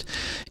reserved,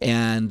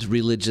 and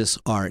religious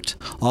art.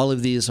 All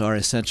of these are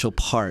essential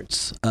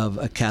parts of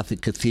a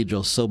Catholic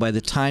cathedral. So by the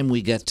time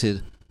we get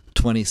to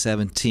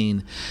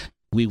 2017,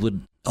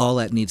 all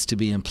that needs to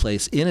be in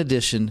place, in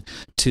addition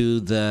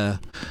to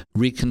the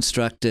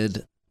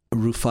reconstructed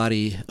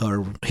Ruffati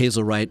or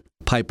Hazelwright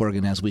pipe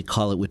organ, as we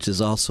call it, which is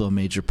also a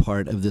major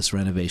part of this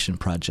renovation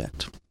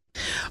project.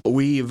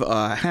 We've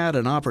had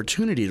an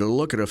opportunity to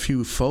look at a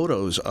few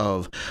photos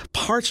of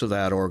parts of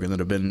that organ that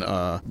have been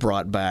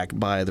brought back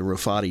by the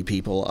Ruffati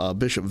people.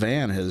 Bishop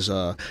Van has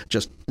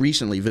just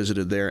recently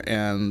visited there,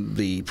 and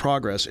the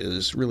progress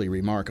is really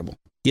remarkable.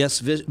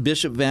 Yes,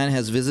 Bishop Van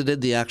has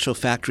visited the actual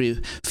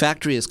factory.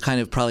 Factory is kind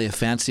of probably a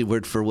fancy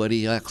word for what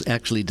he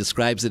actually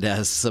describes it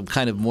as, some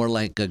kind of more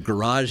like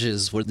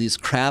garages where these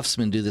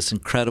craftsmen do this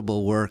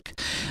incredible work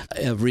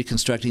of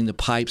reconstructing the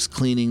pipes,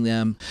 cleaning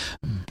them,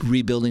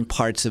 rebuilding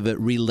parts of it,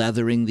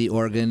 re-leathering the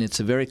organ. It's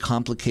a very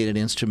complicated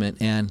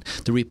instrument, and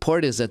the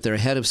report is that they're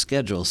ahead of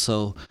schedule,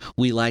 so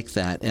we like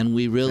that. And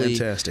we really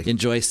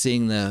enjoy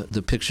seeing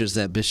the pictures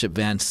that Bishop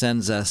Van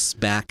sends us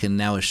back and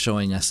now is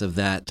showing us of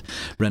that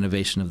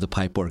renovation of the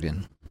pipe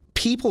organ.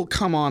 People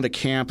come onto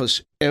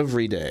campus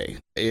every day.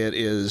 It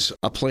is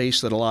a place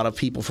that a lot of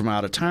people from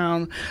out of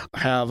town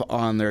have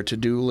on their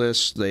to-do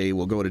lists. They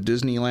will go to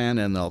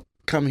Disneyland and they'll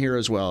come here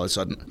as well. It's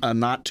a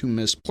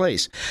not-to-miss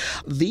place.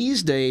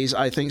 These days,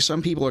 I think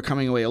some people are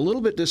coming away a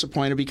little bit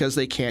disappointed because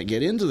they can't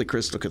get into the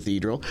Crystal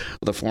Cathedral,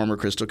 the former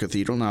Crystal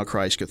Cathedral, now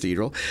Christ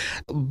Cathedral.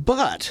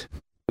 But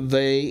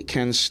they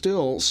can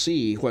still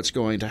see what's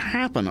going to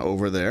happen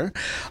over there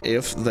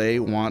if they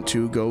want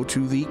to go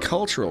to the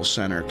Cultural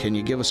Center. Can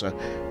you give us a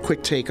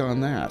quick take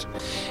on that?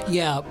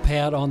 Yeah,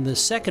 Pat, on the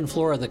second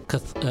floor of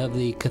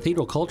the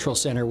Cathedral Cultural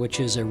Center, which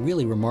is a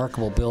really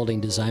remarkable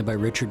building designed by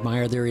Richard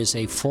Meyer, there is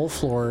a full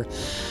floor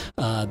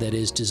that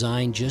is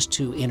designed just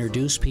to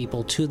introduce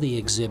people to the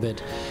exhibit,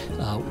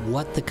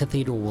 what the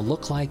cathedral will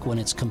look like when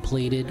it's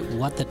completed,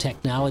 what the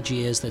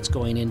technology is that's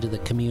going into the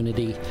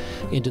community,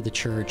 into the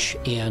church,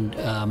 and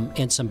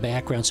some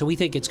background. So we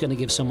think it's going to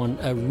give someone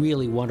a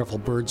really wonderful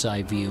bird's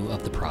eye view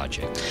of the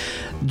project.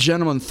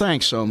 Gentlemen,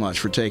 thanks so much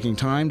for taking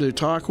time to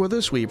talk with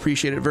us. We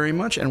appreciate it very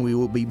much, and we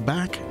will be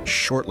back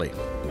shortly.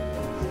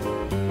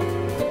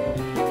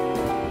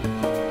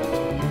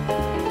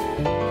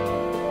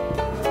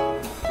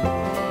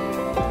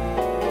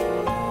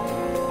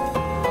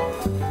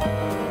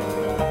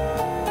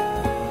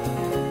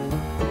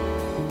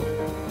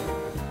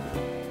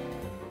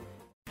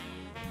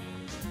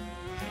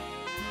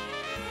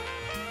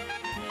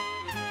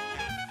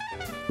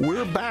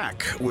 We're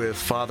back with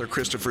Father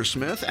Christopher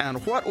Smith,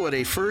 and what would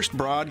a first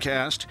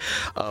broadcast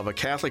of a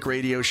Catholic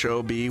radio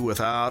show be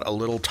without a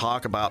little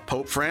talk about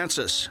Pope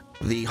Francis?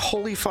 The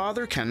Holy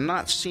Father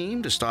cannot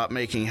seem to stop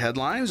making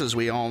headlines, as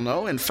we all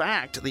know. In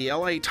fact, the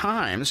LA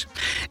Times,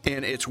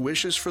 in its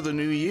wishes for the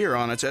new year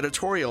on its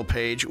editorial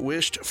page,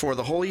 wished for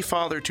the Holy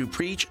Father to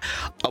preach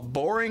a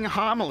boring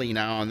homily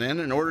now and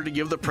then in order to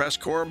give the press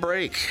corps a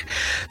break.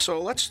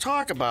 So let's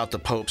talk about the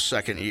Pope's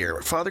second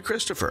year. Father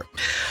Christopher,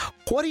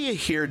 what do you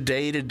hear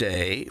day to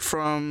day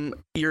from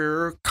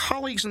your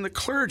colleagues in the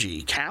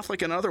clergy,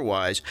 Catholic and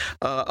otherwise,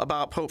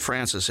 about Pope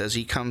Francis as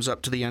he comes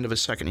up to the end of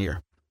his second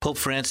year? Pope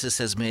Francis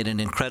has made an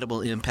incredible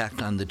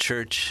impact on the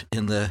church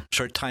in the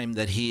short time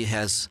that he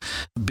has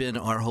been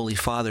our Holy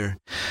Father.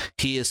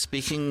 He is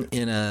speaking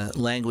in a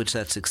language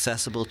that's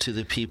accessible to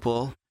the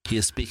people. He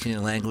is speaking in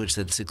a language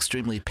that's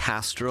extremely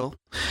pastoral.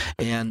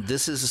 And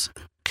this is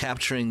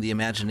capturing the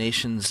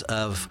imaginations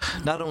of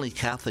not only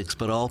Catholics,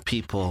 but all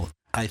people,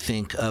 I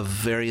think, of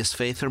various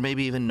faith or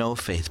maybe even no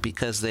faith,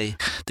 because they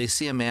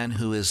see a man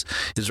who is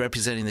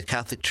representing the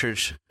Catholic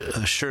Church,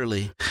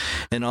 surely,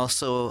 and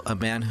also a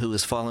man who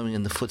is following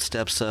in the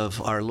footsteps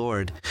of our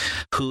Lord,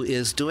 who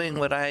is doing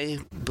what I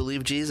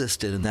believe Jesus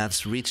did, and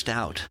that's reached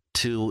out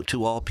to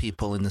all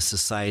people in the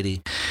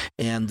society.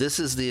 And this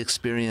is the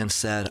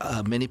experience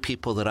that many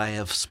people that I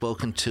have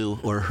spoken to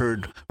or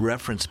heard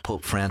reference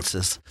Pope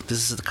Francis,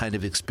 this is the kind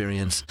of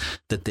experience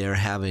that they're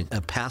having.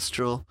 A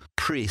pastoral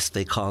priest,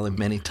 they call him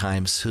many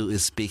times, who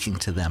is speaking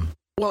to them.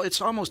 Well,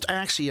 it's almost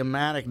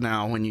axiomatic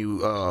now when you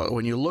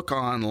look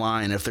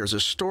online. If there's a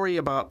story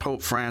about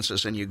Pope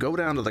Francis and you go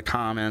down to the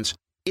comments,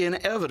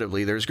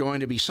 inevitably there's going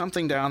to be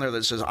something down there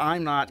that says,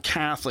 I'm not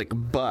Catholic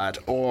but,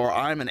 or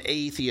I'm an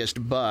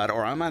atheist but,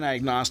 or I'm an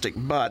agnostic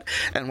but.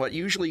 And what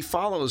usually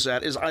follows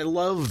that is, I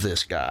love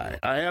this guy.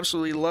 I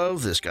absolutely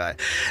love this guy.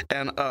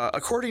 And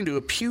according to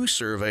a Pew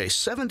survey,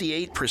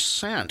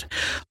 78%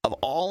 of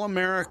all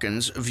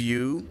Americans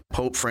view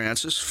Pope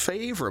Francis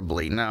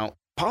favorably. Now,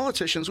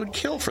 politicians would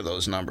kill for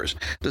those numbers.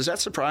 Does that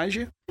surprise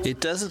you? It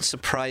doesn't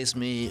surprise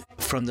me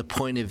from the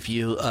point of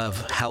view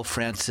of how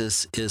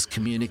Francis is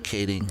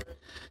communicating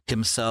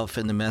himself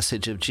and the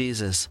message of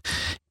Jesus.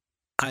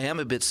 I am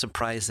a bit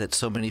surprised that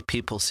so many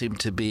people seem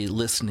to be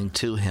listening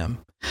to him.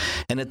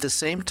 And at the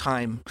same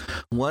time,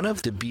 one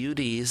of the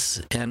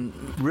beauties and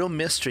real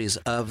mysteries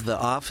of the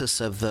office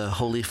of the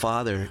Holy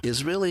Father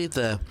is really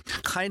the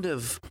kind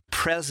of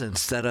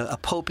presence that a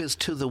pope is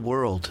to the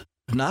world.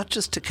 Not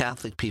just to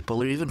Catholic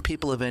people or even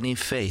people of any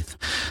faith.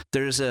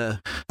 There's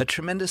a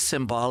tremendous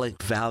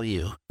symbolic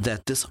value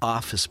that this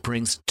office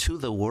brings to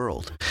the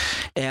world.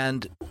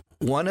 And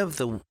one of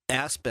the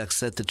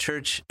aspects that the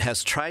Church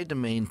has tried to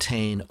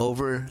maintain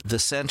over the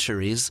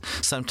centuries,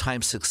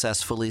 sometimes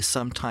successfully,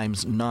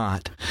 sometimes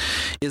not,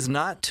 is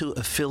not to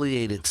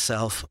affiliate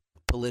itself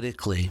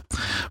politically,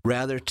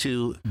 rather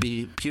to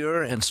be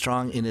pure and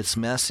strong in its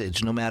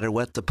message, no matter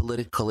what the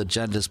political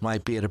agendas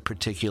might be at a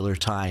particular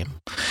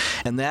time.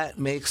 And that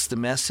makes the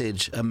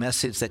message a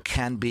message that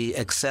can be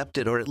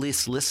accepted or at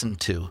least listened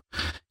to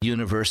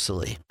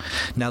universally.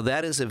 Now,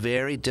 that is a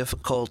very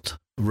difficult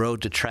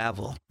road to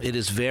travel. It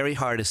is very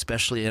hard,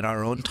 especially in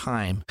our own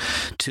time,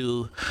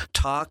 to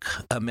talk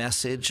a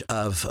message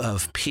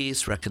of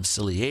peace,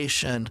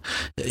 reconciliation,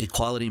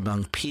 equality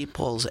among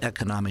peoples,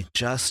 economic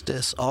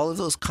justice. All of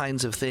those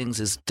kinds of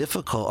things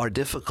are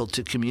difficult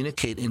to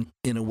communicate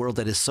in a world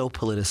that is so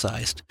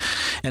politicized.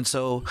 And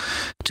so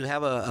to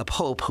have a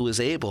pope who is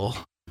able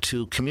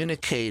to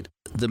communicate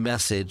the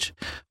message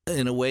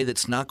in a way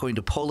that's not going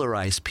to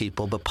polarize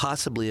people, but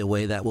possibly a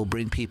way that will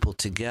bring people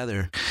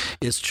together,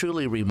 is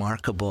truly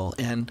remarkable.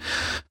 And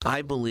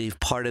I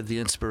believe part of the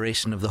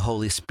inspiration of the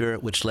Holy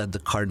Spirit, which led the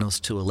cardinals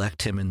to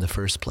elect him in the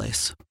first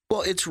place.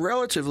 Well, it's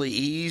relatively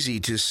easy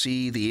to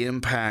see the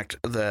impact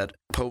that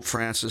Pope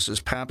Francis's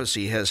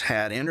papacy has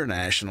had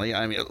internationally.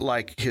 I mean,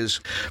 like his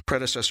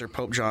predecessor,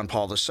 Pope John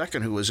Paul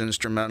II, who was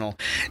instrumental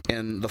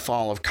in the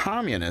fall of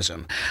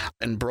communism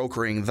and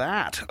brokering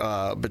that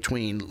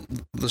between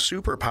the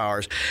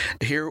superpowers.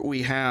 Here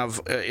we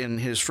have, in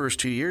his first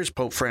 2 years,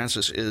 Pope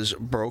Francis is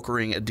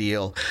brokering a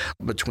deal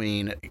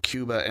between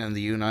Cuba and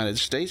the United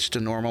States to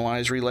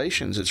normalize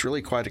relations. It's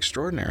really quite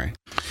extraordinary.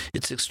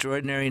 It's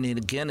extraordinary, and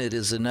again, it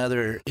is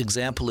another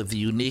example of the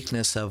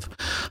uniqueness of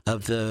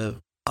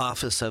the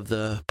office of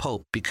the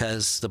Pope,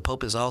 because the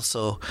Pope is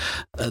also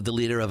the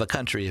leader of a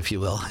country, if you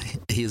will.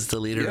 He's the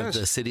leader of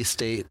the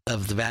city-state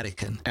of the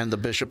Vatican. And the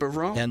Bishop of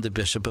Rome. And the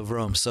Bishop of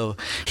Rome. So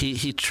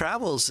he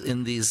travels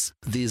in these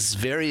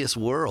various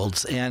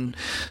worlds, and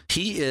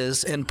he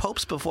is, and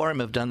popes before him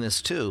have done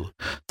this too.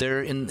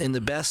 They're, in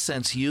the best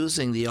sense,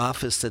 using the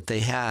office that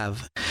they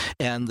have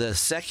and the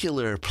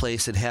secular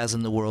place it has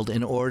in the world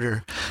in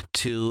order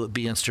to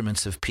be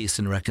instruments of peace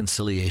and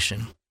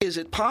reconciliation. Is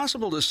it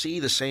possible to see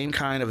the same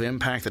kind of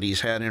impact that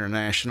he's had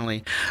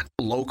internationally,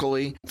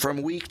 locally,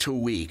 from week to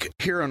week?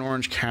 Here in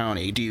Orange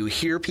County, do you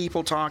hear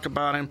people talk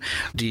about him?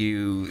 Do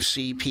you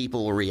see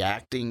people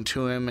reacting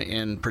to him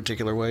in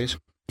particular ways?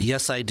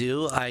 Yes, I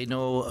do. I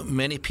know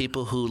many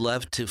people who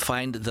love to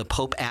find the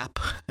Pope app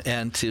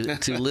and to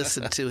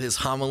listen to his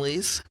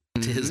homilies.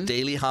 To his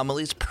daily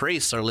homilies.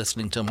 Priests are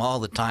listening to him all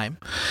the time.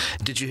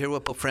 Did you hear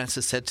what Pope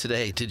Francis said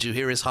today? Did you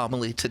hear his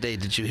homily today?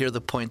 Did you hear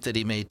the point that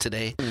he made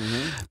today?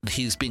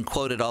 He's being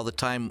quoted all the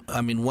time.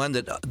 I mean, one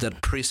that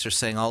priests are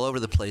saying all over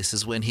the place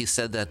is when he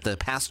said that the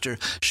pastor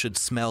should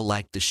smell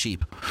like the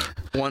sheep.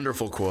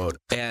 Wonderful quote.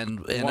 And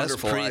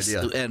wonderful us priests,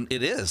 idea. And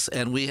it is.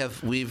 And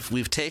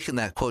we've taken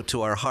that quote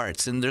to our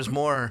hearts. And there's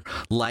more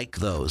like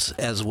those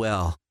as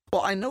well.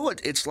 Well, I know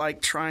it's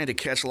like trying to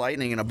catch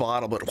lightning in a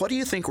bottle, but what do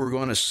you think we're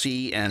going to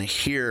see and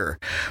hear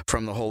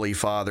from the Holy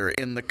Father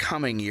in the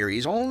coming year?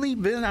 He's only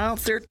been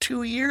out there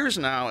 2 years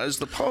now as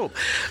the Pope,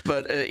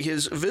 but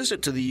his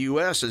visit to the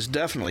U.S. is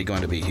definitely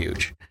going to be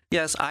huge.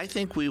 Yes, I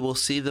think we will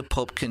see the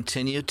Pope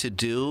continue to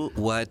do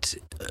what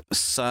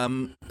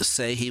some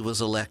say he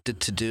was elected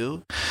to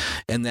do,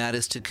 and that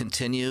is to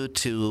continue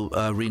to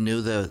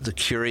renew the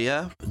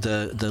Curia,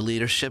 the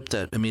leadership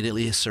that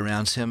immediately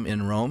surrounds him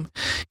in Rome.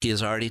 He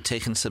has already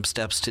taken some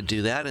steps to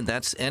do that, and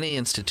that's any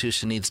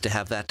institution needs to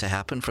have that to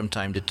happen from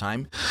time to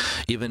time.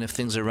 Even if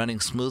things are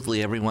running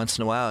smoothly, every once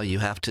in a while you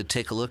have to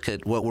take a look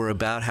at what we're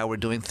about, how we're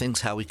doing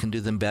things, how we can do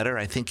them better.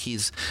 I think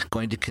he's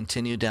going to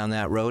continue down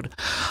that road.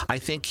 I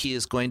think he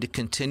is going to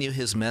continue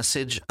his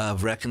message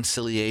of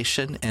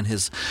reconciliation and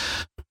his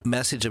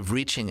message of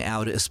reaching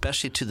out,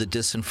 especially to the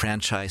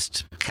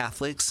disenfranchised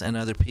Catholics and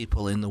other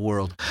people in the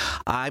world.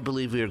 I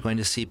believe we are going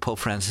to see Pope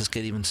Francis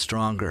get even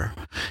stronger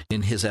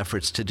in his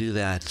efforts to do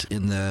that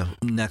in the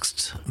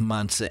next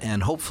months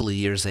and hopefully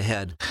years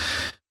ahead.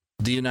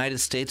 The United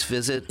States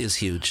visit is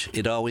huge.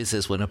 It always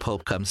is when a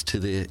pope comes to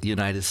the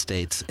United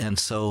States. And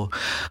so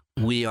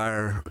we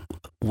are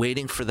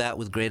waiting for that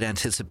with great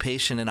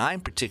anticipation, and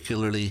I'm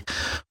particularly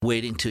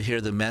waiting to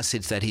hear the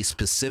message that he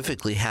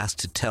specifically has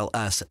to tell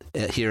us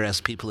here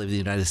as people of the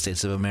United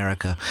States of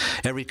America.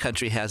 Every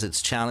country has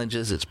its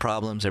challenges, its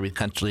problems. Every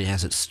country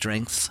has its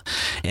strengths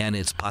and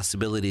its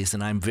possibilities,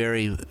 and I'm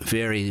very,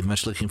 very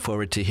much looking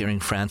forward to hearing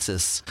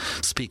Francis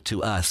speak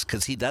to us,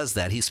 because he does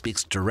that. He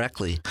speaks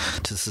directly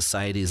to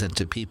societies and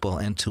to people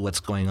and to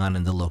what's going on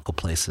in the local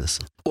places.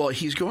 Well,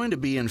 he's going to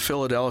be in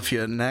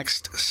Philadelphia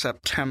next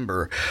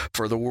September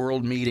for the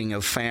World Meeting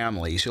of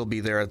Families. He'll be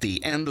there at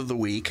the end of the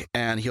week,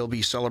 and he'll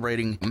be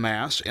celebrating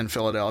Mass in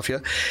Philadelphia.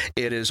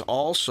 It is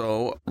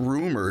also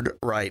rumored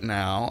right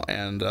now,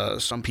 and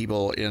some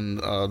people in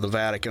the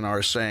Vatican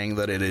are saying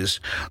that it is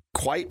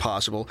quite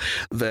possible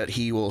that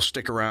he will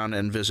stick around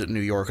and visit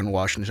New York and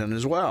Washington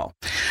as well.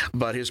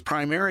 But his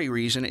primary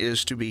reason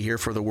is to be here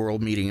for the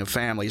World Meeting of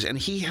Families, and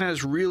he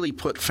has really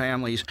put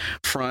families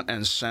front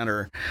and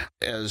center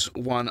as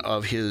one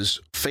of his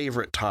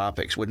favorite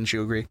topics. Wouldn't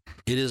you agree?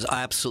 It is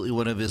absolutely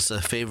one of his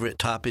favorite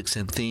topics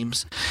and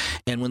themes.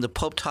 And when the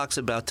Pope talks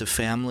about the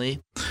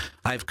family,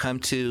 I've come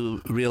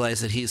to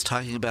realize that he's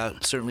talking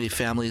about certainly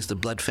families, the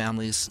blood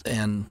families,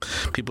 and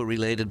people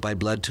related by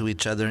blood to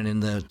each other and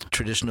in the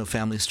traditional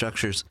family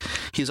structures.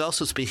 He's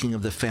also speaking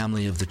of the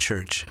family of the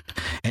Church.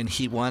 And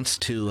he wants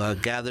to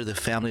gather the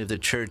family of the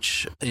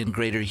Church in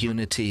greater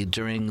unity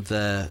during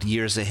the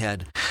years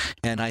ahead.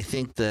 And I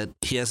think that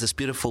he has this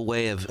beautiful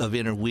way of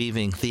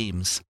interweaving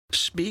themes.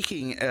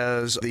 Speaking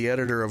as the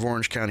editor of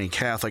Orange County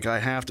Catholic, I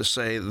have to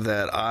say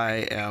that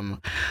I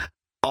am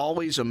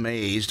always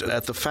amazed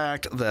at the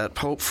fact that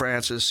Pope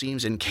Francis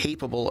seems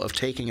incapable of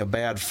taking a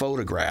bad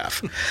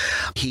photograph.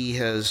 He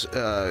has,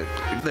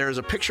 there's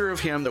a picture of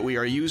him that we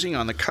are using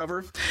on the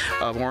cover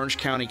of Orange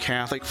County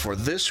Catholic for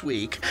this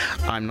week.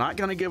 I'm not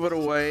going to give it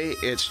away.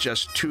 It's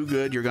just too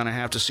good. You're going to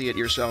have to see it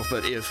yourself.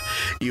 But if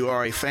you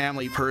are a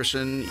family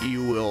person,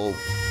 you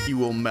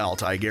will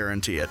melt, I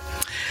guarantee it.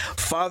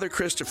 Father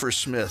Christopher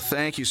Smith,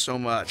 thank you so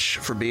much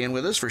for being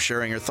with us, for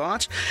sharing your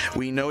thoughts.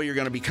 We know you're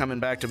going to be coming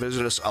back to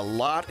visit us a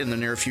lot in the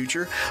near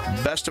future.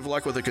 Best of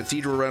luck with the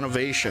cathedral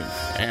renovation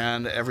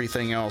and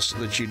everything else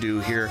that you do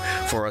here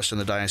for us in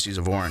the Diocese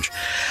of Orange.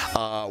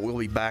 We'll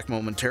be back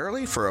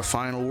momentarily for a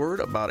final word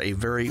about a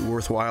very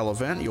worthwhile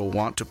event you'll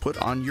want to put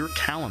on your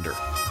calendar.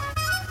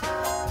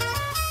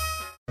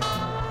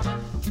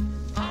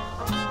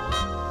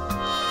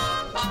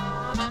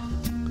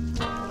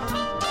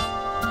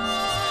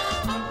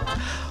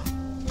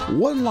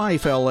 One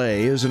Life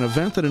LA is an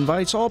event that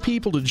invites all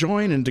people to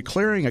join in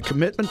declaring a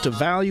commitment to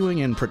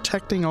valuing and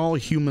protecting all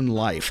human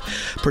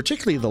life,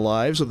 particularly the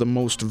lives of the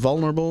most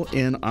vulnerable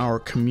in our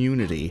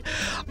community.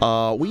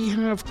 We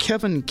have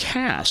Kevin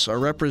Cass, a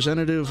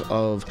representative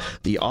of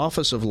the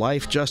Office of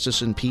Life,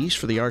 Justice, and Peace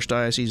for the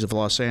Archdiocese of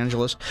Los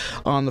Angeles,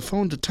 on the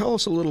phone to tell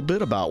us a little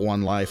bit about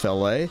One Life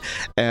LA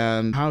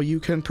and how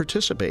you can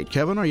participate.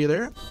 Kevin, are you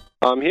there?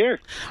 I'm here.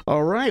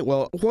 All right.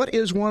 Well, what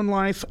is One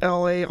Life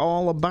LA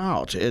all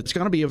about? It's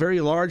going to be a very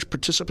large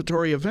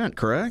participatory event,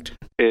 correct?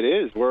 It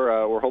is.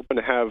 We're hoping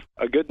to have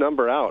a good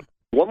number out.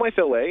 One Life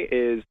LA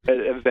is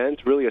an event,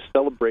 really a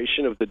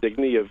celebration of the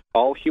dignity of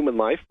all human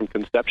life from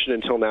conception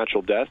until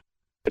natural death.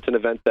 It's an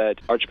event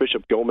that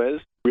Archbishop Gomez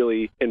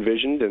really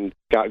envisioned and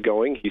got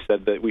going. He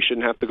said that we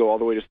shouldn't have to go all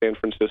the way to San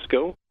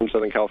Francisco from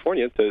Southern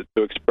California to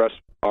express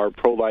our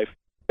pro-life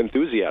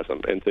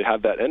enthusiasm and to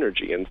have that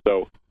energy. And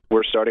so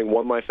we're starting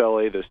One Life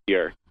LA this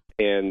year,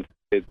 and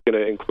it's going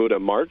to include a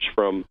march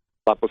from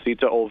La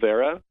Placita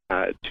Olvera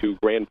to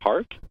Grand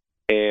Park,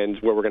 and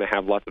where we're going to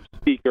have lots of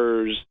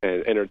speakers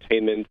and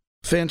entertainment.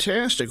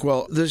 Fantastic.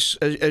 Well, this,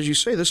 as you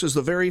say, this is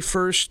the very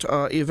first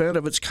event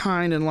of its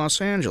kind in Los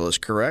Angeles,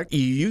 correct? You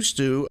used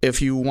to,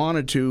 if you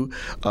wanted to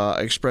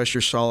express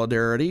your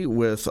solidarity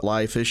with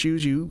life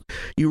issues, you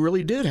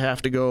really did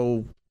have to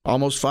go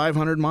almost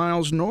 500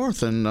 miles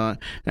north and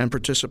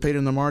participate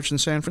in the march in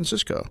San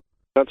Francisco.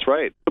 That's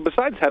right. So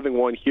besides having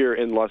one here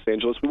in Los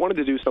Angeles, we wanted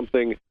to do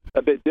something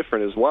a bit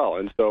different as well.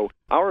 And so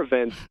our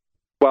event,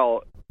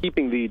 while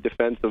keeping the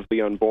defense of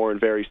the unborn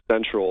very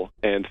central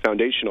and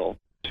foundational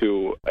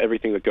to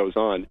everything that goes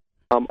on,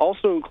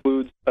 also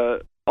includes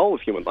all of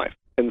human life.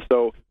 And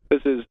so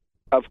this is,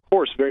 of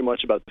course, very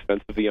much about the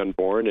defense of the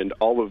unborn and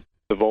all of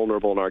the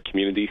vulnerable in our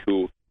community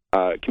who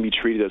can be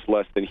treated as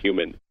less than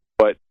human.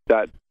 But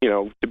that,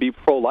 to be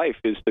pro-life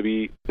is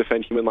to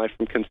defend human life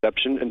from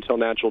conception until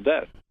natural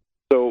death.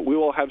 So we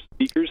will have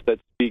speakers that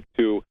speak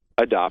to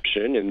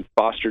adoption and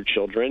foster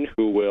children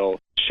who will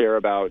share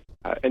about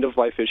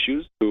end-of-life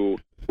issues, who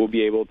will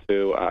be able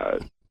to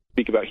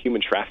speak about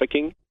human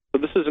trafficking.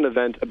 So this is an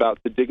event about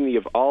the dignity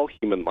of all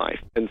human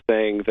life and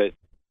saying that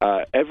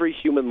every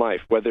human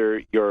life,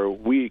 whether you're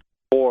weak,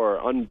 poor,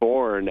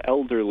 unborn,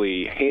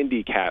 elderly,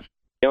 handicapped,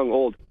 young,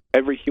 old,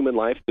 every human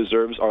life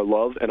deserves our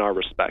love and our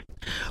respect.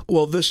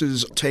 Well, this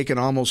is taken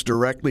almost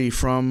directly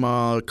from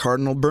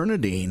Cardinal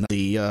Bernardine,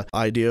 the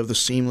idea of the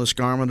seamless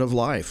garment of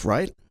life,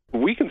 right?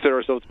 We consider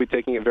ourselves to be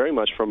taking it very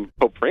much from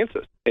Pope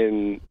Francis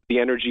in the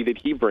energy that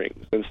he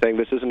brings and saying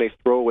this isn't a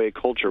throwaway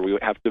culture. We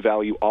have to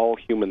value all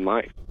human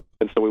life.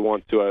 And so we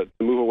want to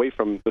move away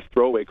from the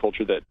throwaway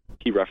culture that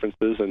he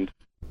references and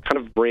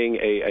kind of bring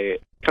a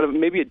kind of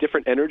maybe a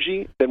different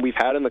energy than we've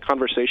had in the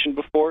conversation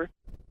before,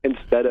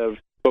 instead of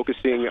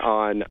focusing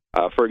on,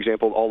 for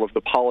example, all of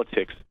the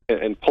politics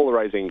and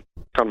polarizing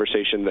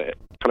conversation that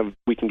kind of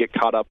we can get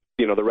caught up,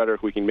 the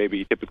rhetoric we can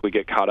maybe typically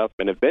get caught up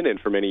and have been in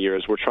for many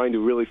years. We're trying to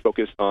really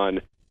focus on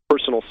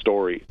personal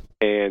stories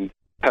and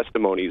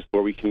testimonies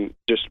where we can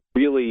just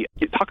really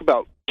talk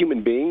about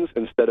human beings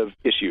instead of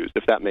issues,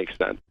 if that makes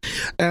sense.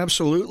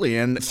 Absolutely.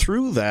 And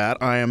through that,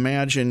 I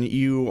imagine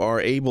you are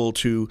able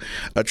to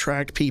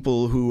attract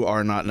people who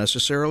are not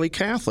necessarily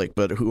Catholic,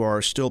 but who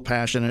are still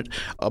passionate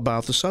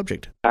about the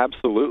subject.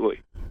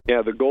 Absolutely.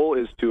 Yeah, the goal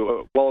is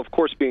to, well, of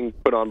course, being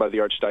put on by the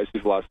Archdiocese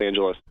of Los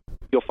Angeles,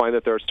 you'll find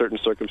that there are certain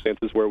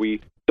circumstances where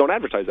we don't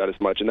advertise that as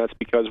much, and that's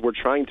because we're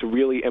trying to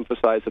really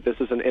emphasize that this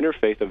is an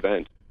interfaith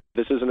event.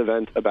 This is an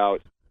event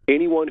about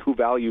anyone who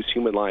values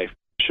human life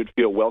should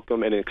feel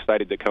welcome and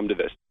excited to come to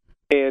this,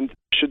 and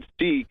should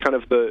see kind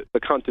of the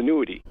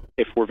continuity.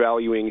 If we're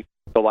valuing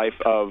the life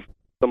of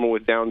someone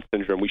with Down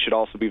syndrome, we should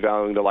also be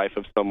valuing the life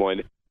of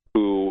someone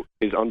who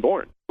is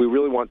unborn. We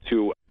really want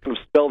to kind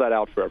of spell that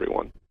out for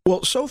everyone.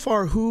 Well, so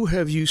far, who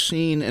have you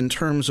seen in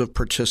terms of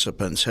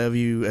participants? Have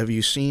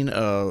you seen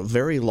a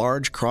very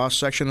large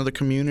cross-section of the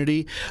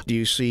community? Do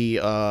you see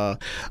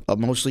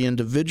mostly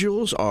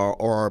individuals, or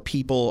are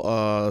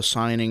people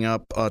signing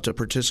up to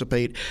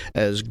participate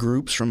as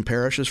groups from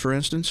parishes, for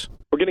instance?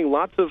 We're getting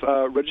lots of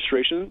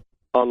registration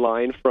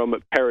online from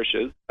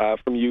parishes,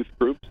 from youth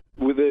groups.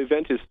 The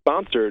event is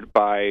sponsored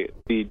by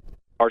the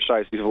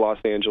Archdiocese of Los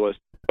Angeles,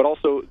 but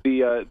also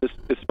this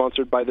is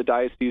sponsored by the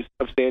Diocese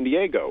of San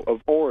Diego, of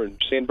Orange,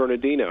 San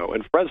Bernardino,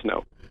 and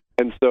Fresno.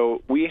 And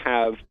so we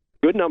have a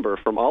good number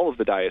from all of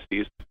the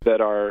dioceses that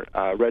are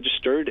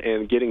registered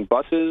and getting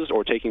buses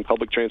or taking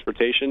public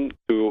transportation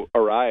to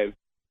arrive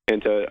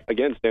and to,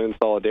 again, stand in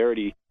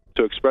solidarity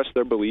to express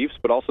their beliefs,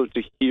 but also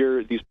to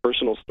hear these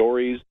personal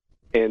stories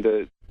and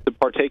to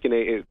partake in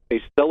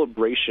a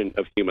celebration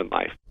of human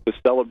life, to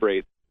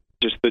celebrate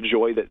just the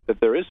joy that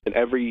there is in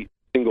every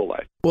single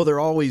life. Well, there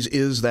always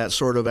is that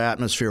sort of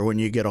atmosphere when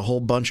you get a whole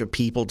bunch of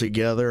people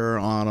together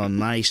on a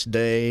nice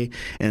day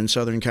in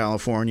Southern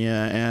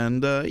California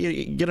and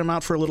you get them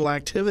out for a little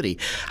activity.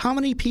 How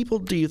many people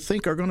do you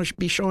think are going to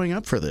be showing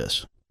up for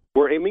this?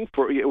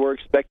 We're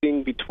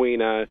expecting between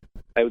 6,000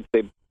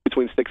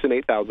 and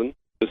 8,000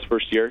 this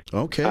first year.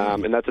 Okay.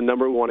 And that's a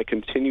number we want to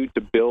continue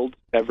to build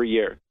every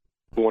year.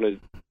 We want to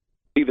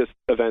see this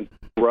event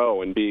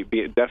grow and be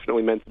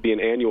definitely meant to be an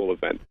annual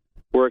event.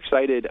 We're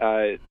excited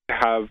to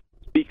have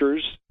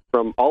speakers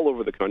from all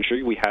over the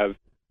country. We have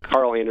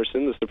Carl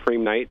Anderson, the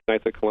Supreme Knight,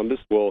 Knights of Columbus,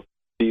 will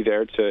be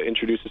there to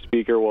introduce a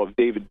speaker. We'll have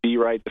David B.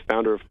 Wright, the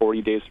founder of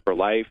 40 Days for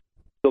Life.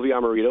 Sylvia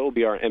Amarito will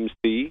be our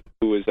MC,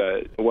 who is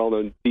a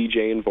well-known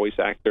DJ and voice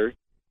actor.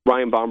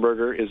 Ryan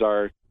Baumberger is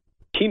our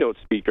keynote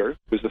speaker,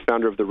 who's the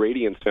founder of the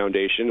Radiance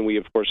Foundation. And we,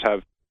 of course,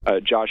 have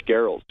Josh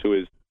Gerald, who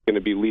is going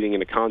to be leading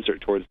in a concert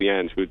towards the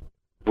end, who's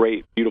a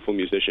great, beautiful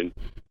musician.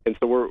 And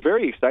so we're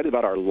very excited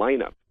about our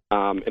lineup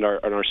and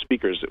our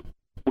speakers.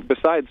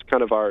 Besides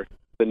kind of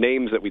the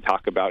names that we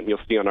talk about, and you'll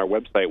see on our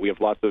website, we have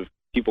lots of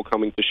people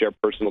coming to share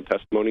personal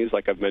testimonies,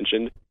 like I've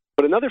mentioned.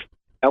 But another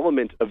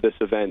element of this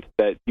event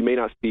that you may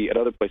not see at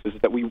other places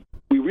is that we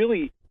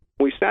really,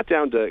 when we sat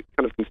down to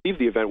kind of conceive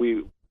the event,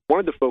 we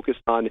wanted to focus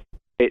on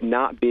it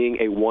not being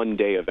a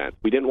one-day event.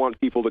 We didn't want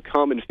people to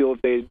come and feel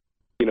that they,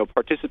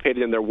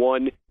 participated in their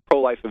one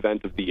pro-life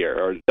event of the year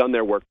or done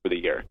their work for the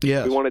year.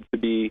 Yes. We wanted it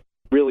to be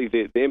really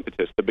the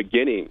impetus, the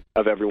beginning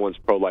of everyone's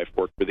pro-life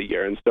work for the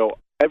year. And so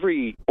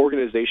every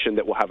organization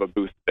that will have a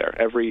booth there,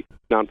 every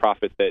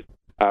nonprofit that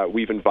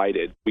we've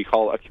invited, we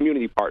call a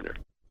community partner.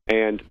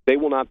 And they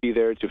will not be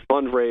there to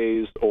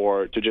fundraise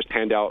or to just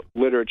hand out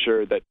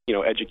literature that,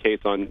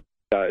 educates on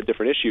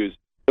different issues.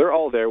 They're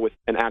all there with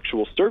an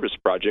actual service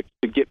project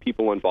to get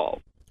people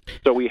involved.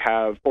 So we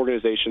have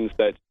organizations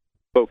that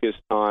focus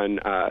on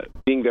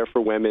being there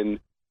for women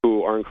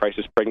who are in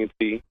crisis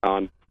pregnancy,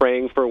 on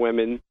praying for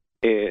women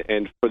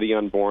and for the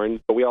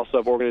unborn. But we also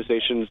have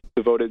organizations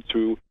devoted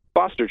to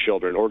foster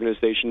children,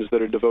 organizations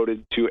that are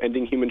devoted to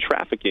ending human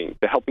trafficking,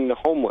 to helping the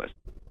homeless,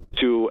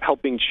 to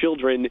helping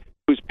children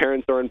whose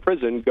parents are in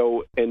prison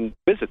go and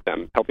visit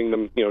them, helping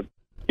them,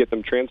 get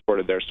them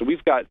transported there. So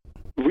we've got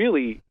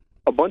really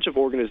a bunch of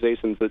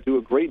organizations that do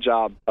a great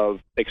job of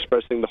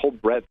expressing the whole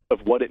breadth of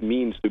what it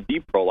means to be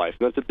pro-life.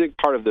 And that's a big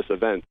part of this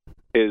event,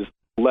 is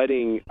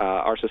letting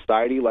our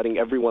society, letting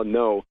everyone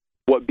know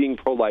what being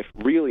pro-life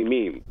really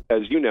means.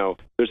 As you know,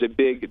 there's a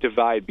big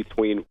divide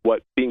between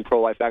what being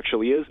pro-life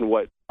actually is and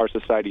what our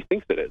society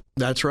thinks it is.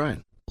 That's right.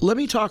 Let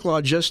me talk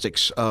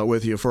logistics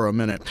with you for a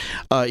minute.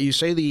 You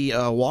say the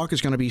walk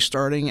is going to be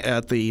starting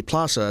at the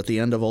plaza at the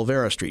end of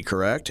Olvera Street,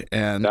 correct?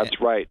 And that's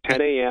right.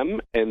 10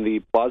 a.m. in the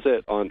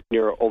plaza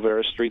near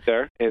Olvera Street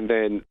there. And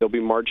then they'll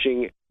be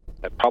marching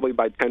probably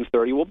by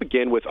 10:30. We'll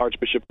begin with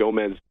Archbishop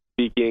Gomez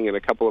speaking and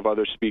a couple of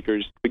other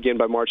speakers. Begin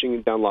by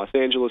marching down Los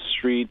Angeles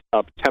Street,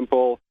 up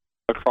Temple,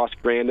 across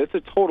Grand. It's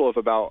a total of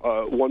about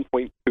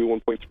 1.2,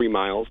 1.3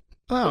 miles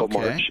of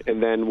march.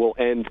 And then we'll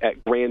end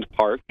at Grand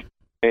Park.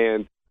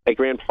 And at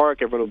Grand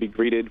Park, everyone will be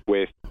greeted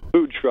with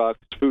food trucks,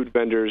 food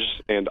vendors,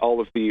 and all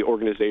of the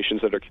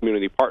organizations that are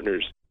community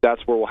partners.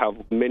 That's where we'll have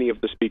many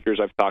of the speakers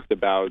I've talked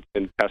about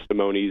and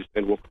testimonies,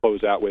 and we'll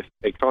close out with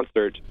a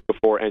concert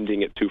before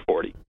ending at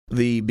 2:40.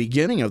 The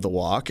beginning of the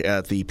walk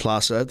at the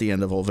plaza at the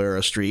end of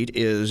Olvera Street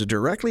is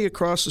directly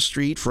across the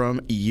street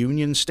from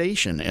Union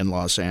Station in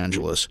Los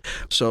Angeles.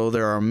 So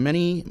there are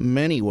many,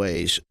 many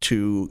ways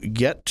to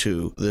get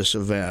to this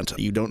event.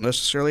 You don't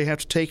necessarily have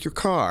to take your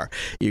car.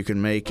 You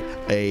can make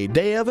a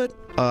day of it,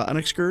 an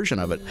excursion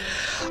of it.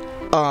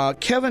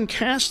 Kevin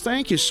Cass,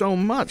 thank you so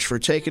much for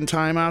taking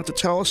time out to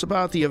tell us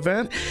about the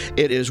event.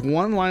 It is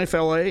One Life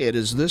LA. It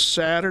is this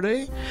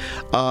Saturday.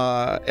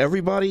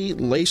 Everybody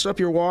lace up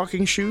your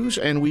walking shoes,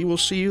 and we will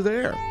see you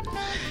there.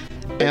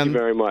 Thank you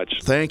very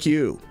much. Thank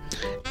you.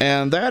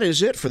 And that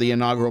is it for the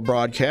inaugural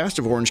broadcast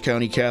of Orange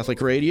County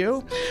Catholic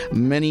Radio.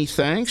 Many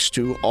thanks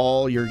to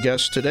all your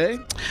guests today.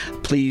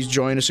 Please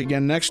join us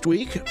again next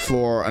week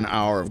for an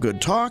hour of good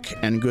talk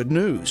and good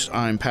news.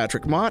 I'm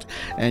Patrick Mott,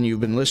 and you've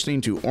been listening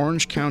to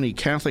Orange County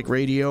Catholic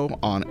Radio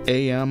on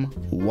AM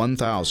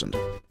 1000.